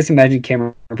fan, I just imagine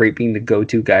Cameron Brate being the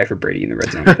go-to guy for Brady in the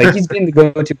red zone. Like, he's been the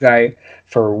go-to guy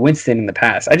for Winston in the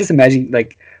past. I just imagine,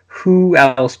 like, who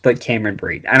else but Cameron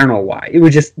Brate? I don't know why. It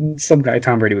was just some guy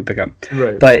Tom Brady would pick up.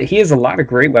 Right. But he has a lot of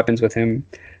great weapons with him.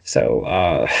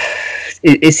 So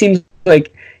it seems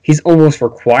like he's almost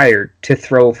required to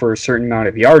throw for a certain amount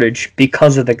of yardage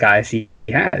because of the guys he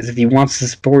has. If he wants to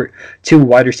support two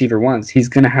wide receiver ones, he's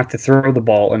going to have to throw the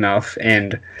ball enough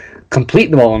and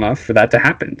complete the ball enough for that to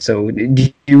happen. So do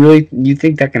you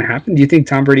think that can happen? Do you think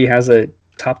Tom Brady has a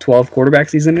top 12 quarterback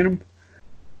season in him?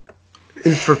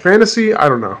 For fantasy, I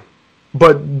don't know.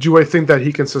 But do I think that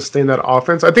he can sustain that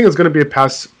offense? I think it's going to be a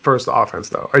pass-first offense,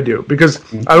 though. I do. Because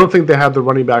I don't think they have the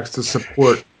running backs to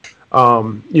support,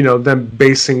 them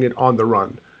basing it on the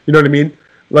run. You know what I mean?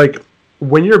 Like,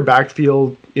 when your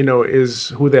backfield, is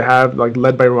who they have, like,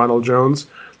 led by Ronald Jones,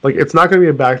 like, it's not going to be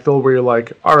a backfield where you're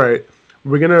like, all right,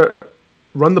 we're going to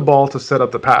run the ball to set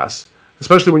up the pass.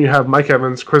 Especially when you have Mike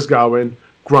Evans, Chris Godwin,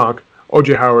 Gronk,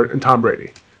 OJ Howard, and Tom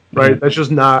Brady. Right, That's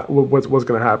just not what's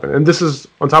going to happen. And this is,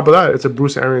 on top of that, it's a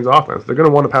Bruce Arians offense. They're going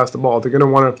to want to pass the ball. They're going to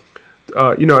want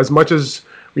to, as much as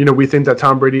we think that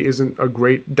Tom Brady isn't a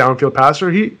great downfield passer,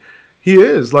 he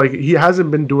is. Like, he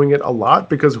hasn't been doing it a lot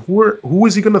because who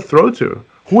is he going to throw to?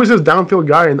 Who is his downfield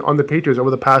guy on the Patriots over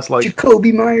the past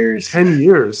Jacoby Myers 10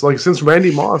 years? Like, since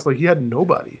Randy Moss, he had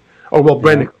nobody. Oh, well,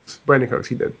 Brandon Cooks,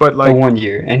 he did. But, for 1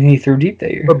 year, and he threw deep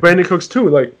that year. But Brandon Cooks,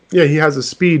 too, he has a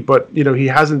speed, but, he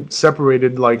hasn't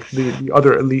separated, the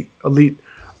other elite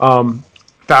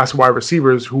fast wide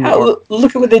receivers who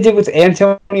look at what they did with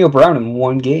Antonio Brown in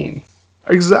one game.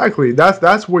 Exactly.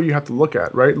 That's where you have to look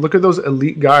at, right? Look at those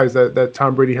elite guys that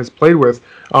Tom Brady has played with.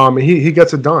 And he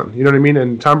gets it done. You know what I mean?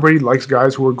 And Tom Brady likes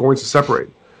guys who are going to separate.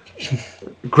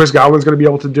 Chris Godwin's going to be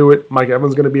able to do it. Mike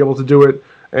Evans is going to be able to do it.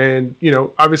 And,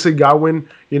 obviously Godwin,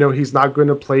 he's not going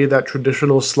to play that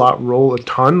traditional slot role a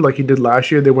ton like he did last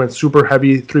year. They went super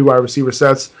heavy 3 wide receiver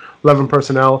sets, 11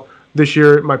 personnel. This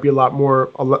year it might be a lot more,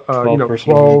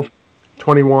 12,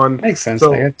 21. Makes sense.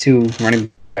 So, they have two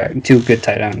good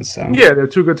tight ends. So. Yeah, they're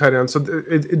 2 good tight ends. So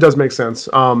it does make sense.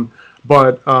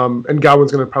 But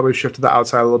Godwin's going to probably shift to the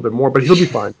outside a little bit more, but he'll be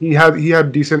fine. He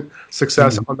had decent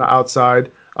success on the outside.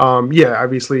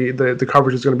 Obviously the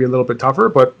coverage is going to be a little bit tougher,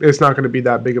 but it's not going to be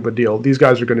that big of a deal. These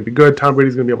guys are going to be good. Tom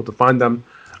Brady's going to be able to find them.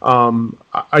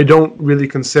 I don't really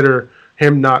consider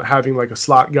him not having a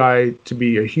slot guy to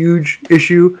be a huge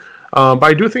issue, but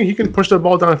I do think he can push the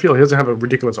ball downfield. He doesn't have a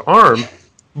ridiculous arm,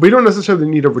 but you don't necessarily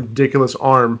need a ridiculous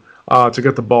arm to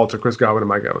get the ball to Chris Godwin and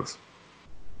Mike Evans.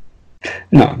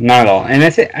 No, not at all. And I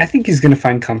think he's going to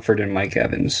find comfort in Mike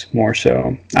Evans more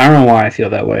so. I don't know why I feel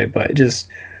that way, but just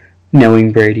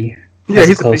knowing Brady,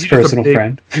 he's a close personal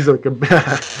friend. He's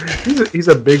he's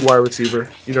a big wide receiver.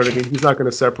 You know what I mean? He's not going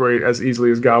to separate as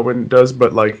easily as Godwin does,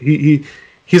 but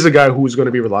he's a guy who's going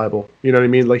to be reliable. You know what I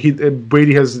mean?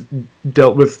 Brady has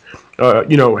dealt with,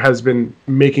 has been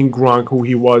making Gronk who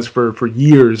he was for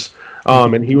years,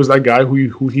 and he was that guy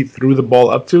who he threw the ball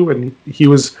up to, and he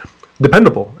was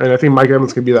dependable. And I think Mike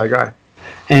Evans can be that guy.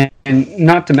 And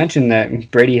not to mention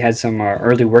that Brady had some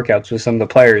early workouts with some of the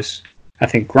players. I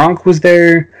think Gronk was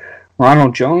there,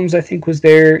 Ronald Jones, I think, was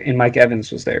there, and Mike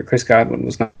Evans was there. Chris Godwin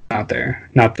was not there.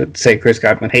 Not to say Chris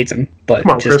Godwin hates him, but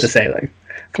just Chris. To say,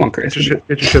 come on, Chris. Get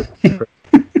your shit.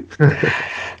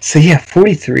 So,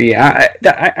 43.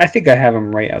 I think I have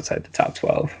him right outside the top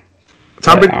 12.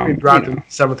 Tom Brady drafted in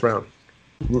 7th round.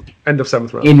 End of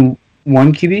 7th round. In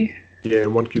one QB? Yeah,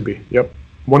 in one QB. Yep.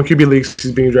 One QB leagues,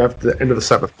 he's being drafted at the end of the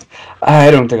 7th. I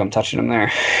don't think I'm touching him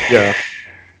there. Yeah.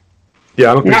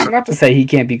 Yeah, I don't think so. Not to say he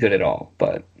can't be good at all,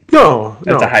 but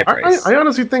that's a high price. I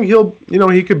honestly think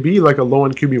he could be like a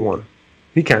low-end QB1.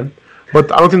 He can. But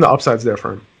I don't think the upside's there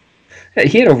for him. Yeah,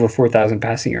 he had over 4,000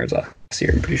 passing yards last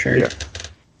year, I'm pretty sure. Yeah.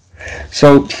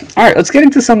 So, all right, let's get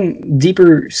into some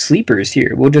deeper sleepers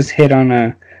here. We'll just hit on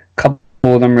a couple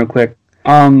of them real quick.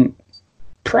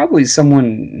 Probably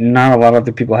someone not a lot of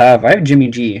other people have. I have Jimmy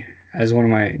G as one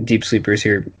of my deep sleepers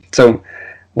here. So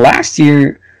last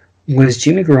year, was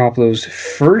Jimmy Garoppolo's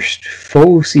first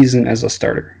full season as a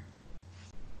starter.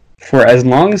 For as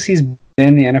long as he's been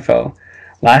in the NFL,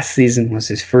 last season was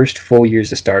his first full year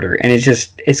as a starter. And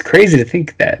it's crazy to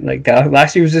think that. Like,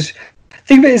 last year was just...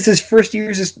 Think of it as his first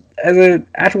year as an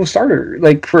actual starter,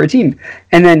 like, for a team.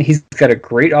 And then he's got a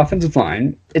great offensive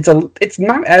line. It's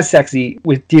not as sexy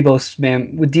with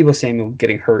Deebo Samuel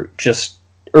getting hurt just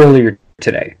earlier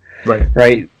today.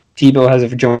 Right? Deebo has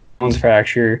a Jones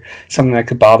fracture, something that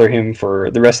could bother him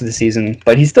for the rest of the season.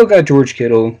 But he's still got George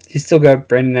Kittle. He's still got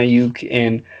Brandon Ayuk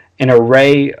and an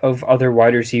array of other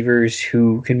wide receivers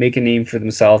who can make a name for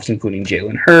themselves, including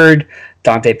Jalen Hurd,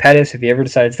 Dante Pettis, if he ever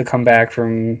decides to come back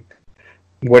from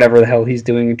whatever the hell he's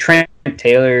doing, Trent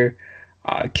Taylor,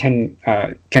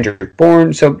 Kendrick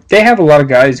Bourne. So they have a lot of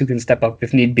guys who can step up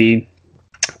if need be.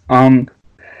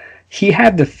 He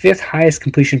had the 5th highest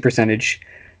completion percentage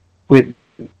with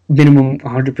minimum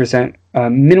 100%,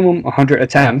 minimum 100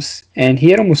 attempts, and he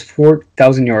had almost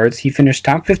 4,000 yards. He finished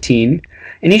top 15,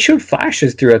 and he showed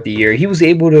flashes throughout the year. He was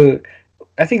able to,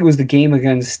 I think it was the game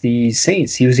against the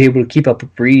Saints, he was able to keep up a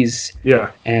breeze.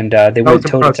 Yeah. And they went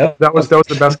toe-to-toe. That was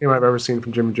the best game I've ever seen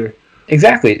from Jimmy G.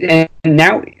 Exactly. And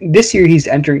now, this year, he's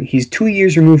 2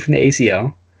 years removed from the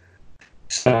ACL.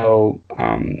 So,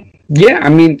 yeah, I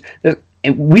mean,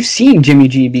 we've seen Jimmy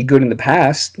G be good in the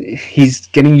past. He's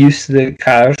getting used to the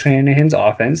Kyle Shanahan's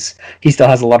offense. He still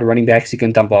has a lot of running backs he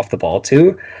can dump off the ball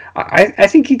to. I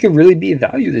think he could really be a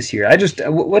value this year.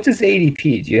 What's his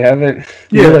ADP? Do you have it?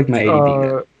 Yeah, like my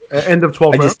ADP. End of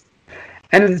 12.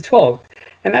 End of the 12.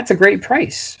 And that's a great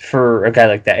price for a guy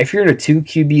like that. If you're in a 2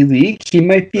 QB league, he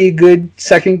might be a good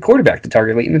second quarterback to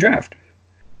target late in the draft.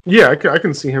 Yeah, I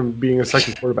can see him being a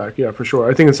second quarterback. Yeah, for sure.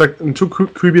 I think in 2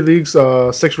 QB leagues,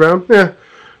 6th round. Yeah.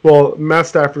 Well, Matt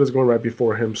Stafford is going right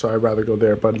before him, so I'd rather go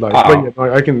there. But yeah,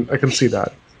 I can see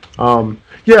that.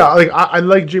 Yeah, like I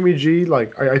like Jimmy G.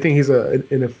 Like I think he's an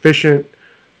efficient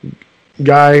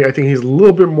guy. I think he's a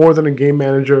little bit more than a game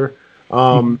manager.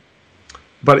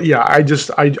 But yeah,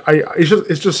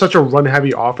 it's just such a run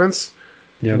heavy offense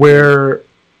where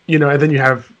and then you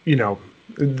have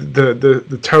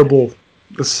the terrible.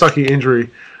 The sucky injury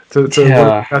to one of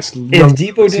the best. If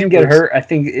Deebo didn't get hurt, I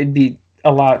think it'd be a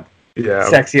lot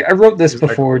sexier. I wrote this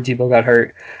before Deebo got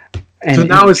hurt. And so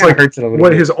now it's like hurts it a what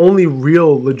bit. His only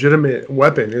real legitimate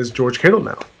weapon is George Kittle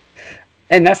now.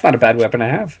 And that's not a bad weapon to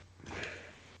have.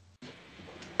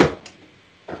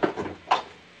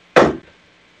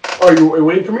 Are you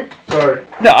waiting for me? Sorry.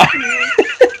 No.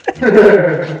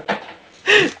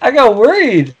 I got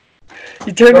worried.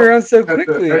 You turned around so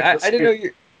quickly. I didn't know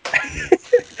you.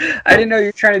 I didn't know you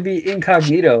were trying to be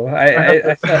incognito. I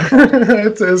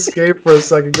had to escape for a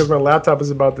second because my laptop is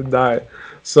about to die,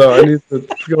 so I need to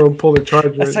go and pull the charger.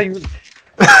 That's how you.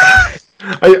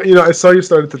 I saw you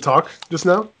started to talk just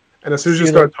now, and as soon as you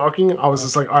started talking, I was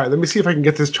just like, all right, let me see if I can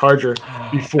get this charger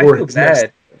before his next.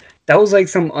 That was like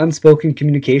some unspoken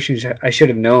communication I should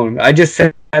have known. I just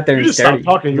sat there and stared at you.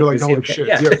 Talking. You're like, holy shit.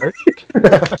 Yeah. Right?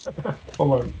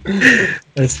 Hold on.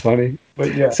 That's funny.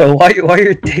 But yeah. So while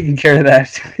you're taking care of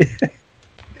that,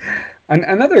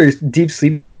 another deep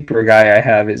sleeper guy I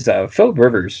have is Phillip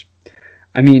Rivers.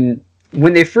 I mean,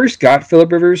 when they first got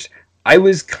Phillip Rivers, I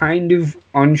was kind of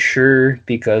unsure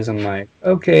because I'm like,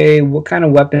 okay, what kind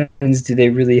of weapons do they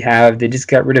really have? They just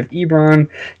got rid of Ebron.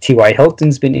 T.Y.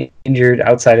 Hilton's been injured.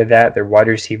 Outside of that, their wide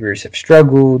receivers have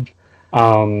struggled.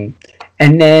 And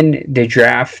then they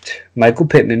draft Michael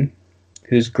Pittman,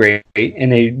 who's great,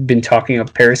 and they've been talking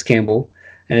up Paris Campbell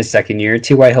in his second year.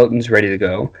 T.Y. Hilton's ready to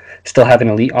go. Still have an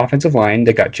elite offensive line.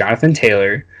 They got Jonathan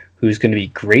Taylor, who's going to be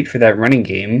great for that running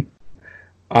game.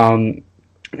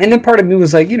 And then part of me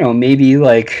was like, maybe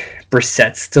like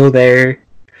Brissett's still there.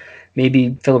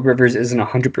 Maybe Phillip Rivers isn't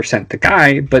 100% the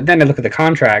guy. But then I look at the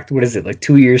contract. What is it, like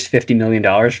 2 years, $50 million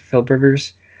for Phillip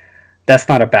Rivers? That's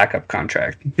not a backup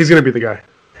contract. He's going to be the guy.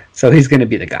 So he's going to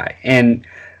be the guy. And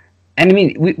I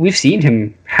mean, we've seen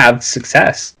him have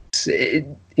success.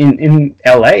 In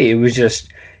LA, it was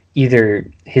just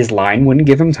either his line wouldn't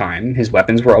give him time. His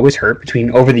weapons were always hurt.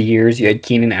 Over the years, you had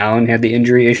Keenan Allen had the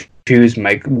injury issues.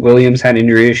 Mike Williams had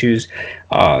injury issues.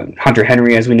 Hunter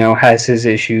Henry, as we know, has his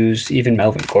issues. Even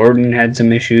Melvin Gordon had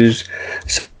some issues.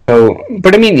 So,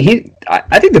 but I mean,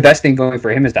 I think the best thing going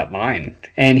for him is that line,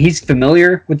 and he's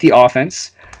familiar with the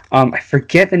offense. I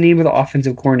forget the name of the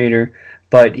offensive coordinator,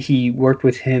 but he worked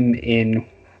with him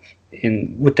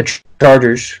with the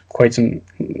Chargers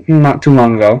not too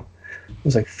long ago. It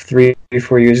was like 3 or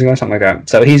 4 years ago, something like that.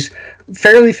 So he's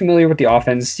fairly familiar with the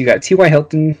offense. You got T.Y.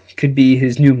 Hilton, could be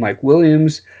his new Mike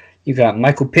Williams. You got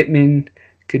Michael Pittman,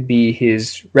 could be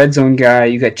his red zone guy.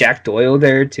 You got Jack Doyle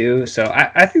there too. So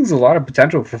I think there's a lot of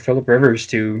potential for Phillip Rivers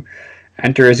to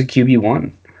enter as a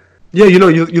QB1. Yeah, you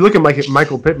look at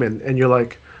Michael Pittman and you're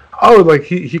like, oh, like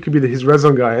he could be his red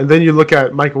zone guy. And then you look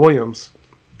at Mike Williams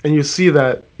and you see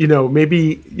that,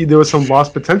 maybe there was some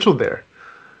lost potential there.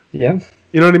 Yeah.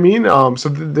 You know what I mean? So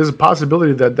there's a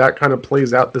possibility that kind of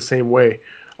plays out the same way.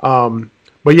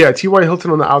 But yeah, T.Y. Hilton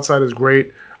on the outside is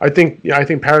great. I think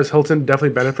Paris Hilton definitely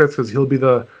benefits because he'll be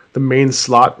the main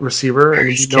slot receiver.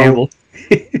 Paris Campbell.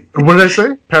 What did I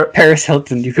say? Paris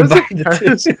Hilton. You combine the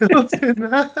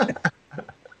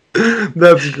two.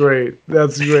 That's great.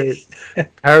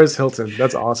 Paris Hilton.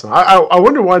 That's awesome. I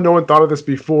wonder why no one thought of this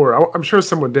before. I'm sure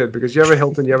someone did, because you have a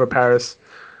Hilton, you have a Paris.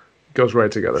 Goes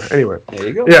right together. Anyway, there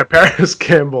you go. Yeah, Paris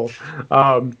Campbell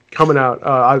coming out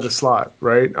of the slot,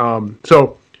 right?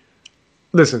 So,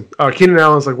 listen, Keenan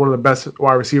Allen's like one of the best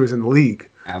wide receivers in the league,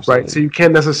 Absolutely. right? So you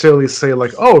can't necessarily say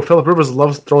like, oh, Phillip Rivers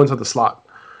loves throwing to the slot,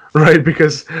 right?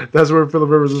 Because that's where Phillip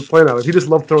Rivers is playing out. He just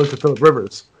loved throwing to Phillip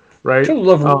Rivers, right?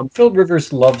 Phillip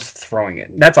Rivers loves throwing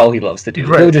it. That's all he loves to do.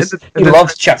 Right. He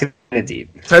loves chucking it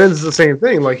deep. Tight ends is the same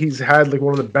thing. Like he's had like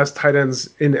one of the best tight ends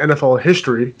in NFL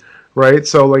history. Right,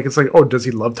 so like it's like, oh, does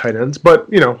he love tight ends? But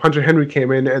Hunter Henry came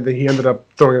in, and then he ended up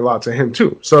throwing a lot to him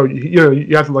too. So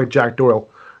you have to like Jack Doyle,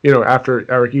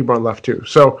 after Eric Ebron left too.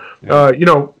 So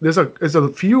there's a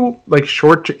few like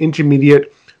short to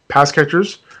intermediate pass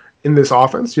catchers in this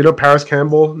offense. Paris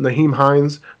Campbell, Naheem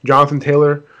Hines, Jonathan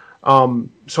Taylor.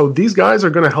 So these guys are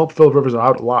going to help Phillip Rivers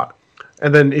out a lot.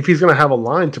 And then if he's going to have a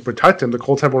line to protect him, the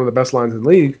Colts have one of the best lines in the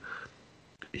league.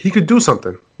 He could do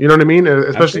something. You know what I mean?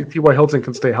 Especially if T.Y. Hilton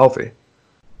can stay healthy.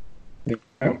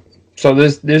 So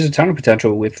there's a ton of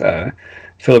potential with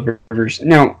Phillip Rivers.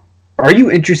 Now, are you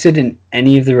interested in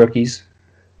any of the rookies?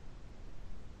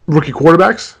 Rookie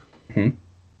quarterbacks?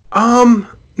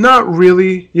 Not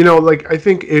really. I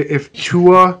think if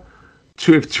Tua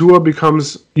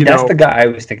becomes, that's the guy I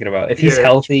was thinking about. If he's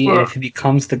healthy and if he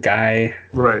becomes the guy,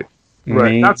 right.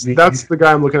 That's the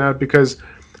guy I'm looking at, because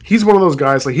he's one of those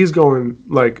guys, like he's going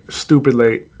like stupid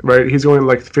late, right? He's going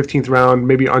like 15th round,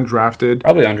 maybe undrafted.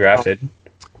 Probably undrafted.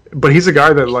 But he's a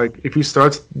guy that, like, if he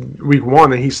starts week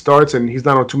 1 and he's not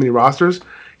on too many rosters,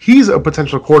 he's a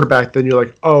potential quarterback. Then you're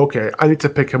like, oh, okay, I need to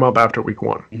pick him up after week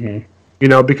 1.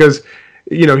 Mm-hmm. Because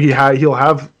he'll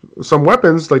have some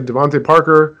weapons like Devontae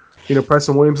Parker.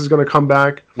 Preston Williams is going to come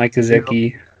back. Mike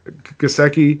Gesicki.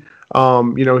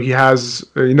 He has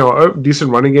a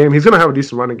decent running game. He's going to have a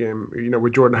decent running game,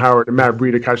 with Jordan Howard and Matt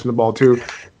Breida catching the ball too.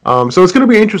 So it's going to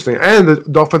be interesting. And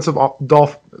the offensive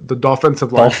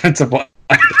line.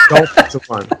 Offensive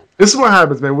line. This is what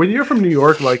happens, man. When you're from New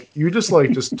York, like you just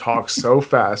talk so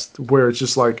fast, where it's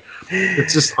just like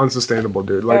it's just unsustainable,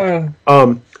 dude.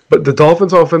 But the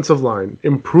Dolphins' offensive line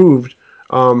improved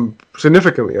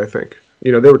significantly. I think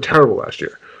they were terrible last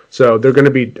year. So they're going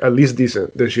to be at least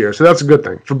decent this year. So that's a good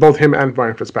thing for both him and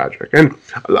Ryan Fitzpatrick. And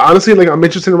honestly, like I'm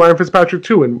interested in Ryan Fitzpatrick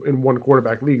too in one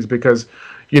quarterback leagues, because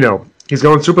he's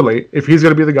going super late. If he's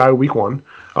going to be the guy week 1,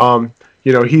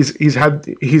 he's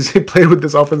played with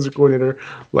this offensive coordinator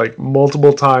like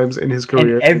multiple times in his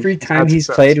career. And every time he's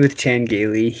played with Chan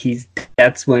Gailey,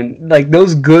 that's when like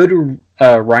those good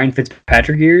Ryan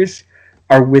Fitzpatrick years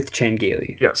are with Chan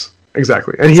Gailey. Yes.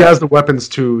 Exactly, and he has the weapons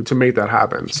to make that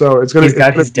happen. So it's gonna. He's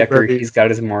got his Decker. He's got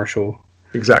his Marshall.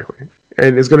 Exactly,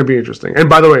 and it's going to be interesting. And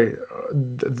by the way,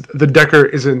 the Decker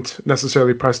isn't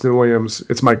necessarily Preston Williams;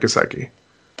 it's Mike Gesicki.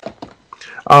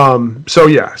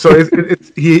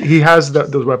 He has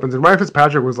those weapons. And Ryan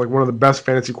Fitzpatrick was like one of the best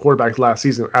fantasy quarterbacks last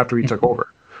season after he took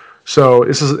over. So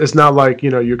it's not like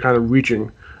you're kind of reaching.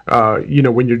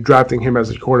 When you're drafting him as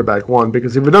a quarterback 1,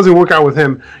 because if it doesn't work out with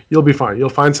him, you'll be fine. You'll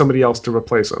find somebody else to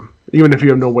replace him, even if you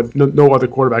have no other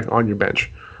quarterback on your bench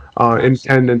in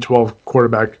 10 and 12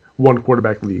 one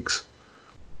quarterback leagues.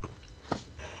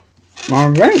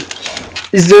 All right.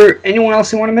 Is there anyone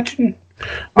else you want to mention?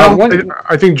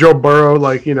 I think Joe Burrow,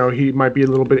 he might be a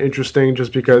little bit interesting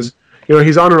just because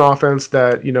he's on an offense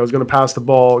that is going to pass the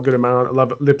ball a good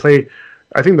amount. They play,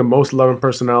 I think, the most 11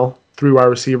 personnel, 3 wide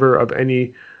receiver of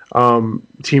any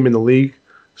team in the league.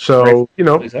 So,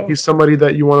 he's somebody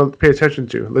that you want to pay attention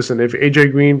to. Listen, if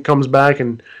AJ Green comes back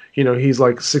and, he's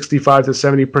like 65 to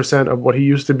 70% of what he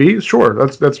used to be, sure,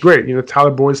 that's great.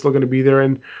 Tyler Boyd's still going to be there,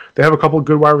 and they have a couple of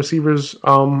good wide receivers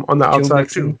on the outside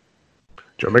too.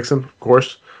 Joe Mixon, of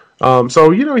course.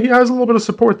 So, he has a little bit of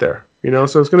support there, so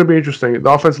it's going to be interesting. The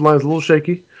offensive line is a little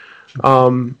shaky.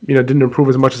 Didn't improve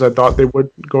as much as I thought they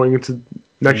would going into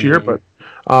next year, but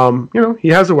he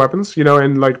has the weapons,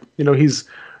 and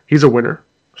he's a winner.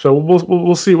 So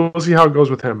we'll see how it goes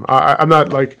with him. I'm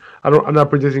not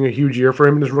predicting a huge year for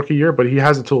him in his rookie year, but he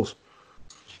has the tools.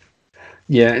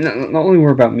 Yeah, and the only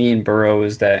worry about me and Burrow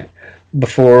is that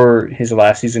before his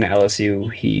last season at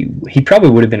LSU, he probably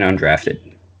would have been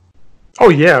undrafted. Oh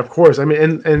yeah, of course. I mean,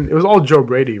 and it was all Joe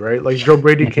Brady, right? Like Joe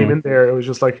Brady came in there, it was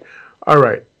just like, all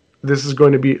right, this is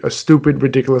going to be a stupid,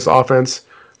 ridiculous offense.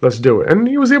 Let's do it. And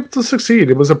he was able to succeed.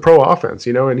 It was a pro offense,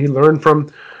 and he learned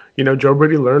from, Joe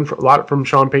Brady learned a lot from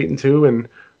Sean Payton too, and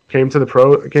came to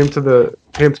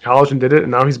college and did it,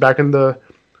 and now he's back in the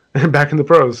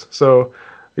pros. So,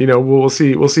 we'll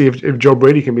see if Joe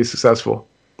Brady can be successful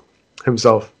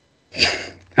himself.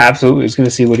 Absolutely, it's going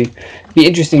to see be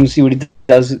interesting to see what he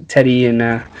does with Teddy in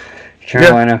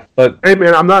Carolina. Yeah. But hey,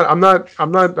 man, I'm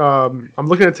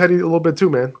looking at Teddy a little bit too,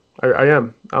 man. I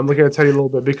am. I'm looking at Teddy a little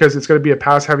bit because it's going to be a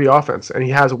pass-heavy offense, and he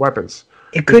has weapons.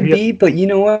 It could be, but you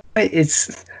know what?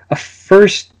 It's a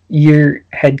first-year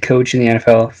head coach in the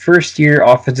NFL, first-year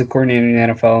offensive coordinator in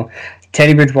the NFL.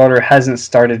 Teddy Bridgewater hasn't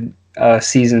started a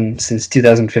season since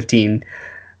 2015.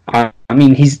 I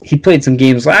mean, he played some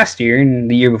games last year and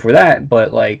the year before that,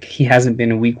 but he hasn't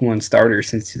been a Week 1 starter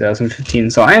since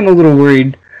 2015. So I am a little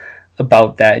worried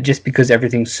about that, just because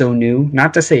everything's so new.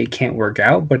 Not to say it can't work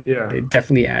out, but it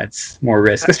definitely adds more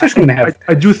risk, especially when they have.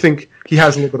 I do think he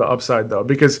has a little bit of upside though,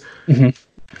 because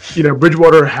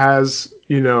Bridgewater has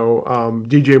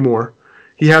DJ Moore,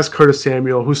 he has Curtis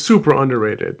Samuel, who's super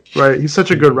underrated, right? He's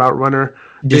such a good route runner.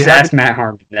 Just ask Matt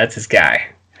Harmon, that's his guy.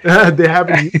 They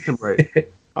haven't used him right.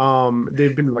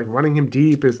 They've been running him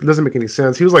deep. It doesn't make any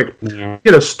sense. He was he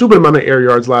had a stupid amount of air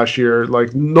yards last year.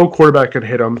 No quarterback could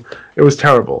hit him. It was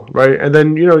terrible, right? And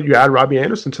then you add Robbie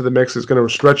Anderson to the mix. It's going to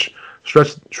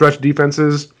stretch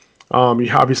defenses. You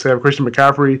obviously have Christian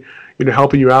McCaffrey,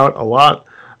 helping you out a lot.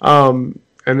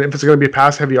 And if it's going to be a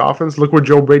pass-heavy offense, look what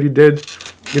Joe Brady did,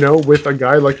 with a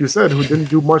guy like you said who didn't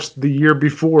do much the year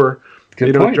before,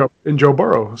 in Joe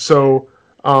Burrow. So.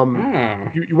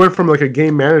 You went from a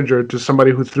game manager to somebody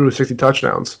who threw 60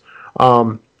 touchdowns,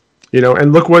 and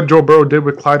look what Joe Burrow did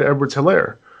with Clyde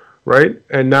Edwards-Helaire, right?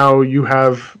 And now you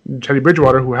have Teddy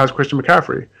Bridgewater who has Christian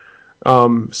McCaffrey.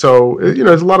 So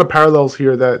there's a lot of parallels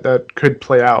here that could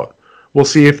play out. We'll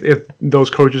see if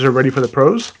those coaches are ready for the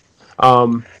pros,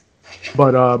 but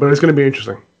it's going to be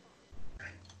interesting.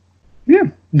 Yeah,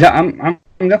 I'm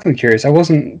definitely curious. I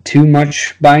wasn't too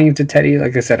much buying into Teddy.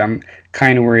 Like I said, I'm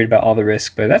kind of worried about all the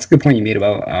risk, but that's a good point you made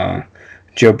about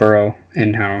Joe Burrow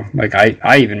and how,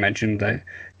 I even mentioned that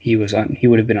he would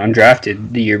have been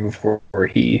undrafted the year before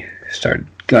he started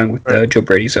going with Joe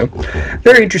Brady. So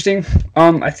very interesting.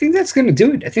 I think that's going to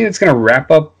do it. I think that's going to wrap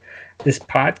up this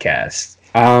podcast.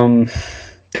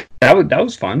 That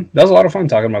was fun. That was a lot of fun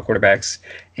talking about quarterbacks.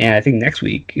 And I think next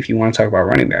week, if you want to talk about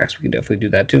running backs, we can definitely do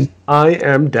that too. I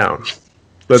am down.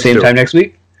 Same time next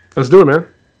week? Let's do it, man.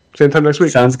 Same time next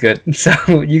week. Sounds good.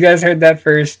 So you guys heard that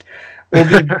first. We'll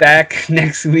be back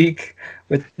next week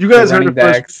with you guys heard it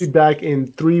first. We'll be back in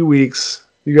 3 weeks.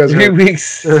 You guys 3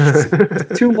 weeks.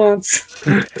 2 months.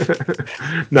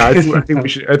 No, I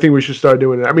think we should start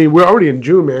doing it. I mean, we're already in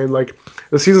June, man.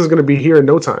 The season's going to be here in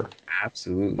no time.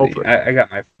 Absolutely. I got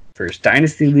my first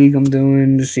Dynasty League I'm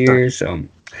doing this year, so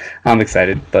I'm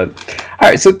excited. But all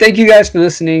right, so thank you guys for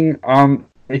listening.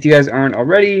 If you guys aren't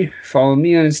already, follow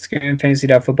me on Instagram,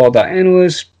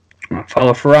 fantasy.football.analyst.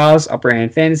 Follow Faraz, Upper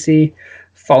Hand Fantasy.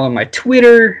 Follow my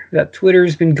Twitter. That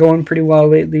Twitter's been going pretty well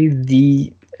lately,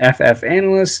 the FF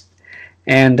Analyst.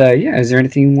 And is there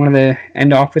anything you want to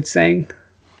end off with saying?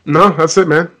 No, that's it,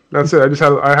 man. That's it.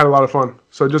 I had a lot of fun.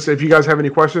 So just if you guys have any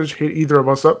questions, hit either of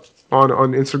us up on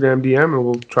Instagram DM, and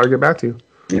we'll try to get back to you.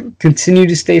 Yeah, continue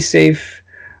to stay safe,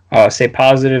 stay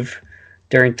positive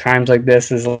during times like this.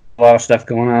 There's a lot of stuff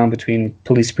going on between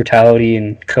police brutality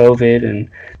and COVID and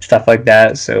stuff like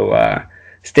that. So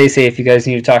stay safe. You guys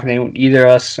need to talk to either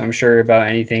of us, I'm sure, about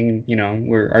anything.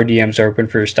 Our DMs are open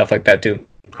for stuff like that too.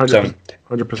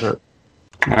 100%.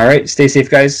 All right, stay safe,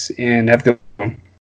 guys, and have a good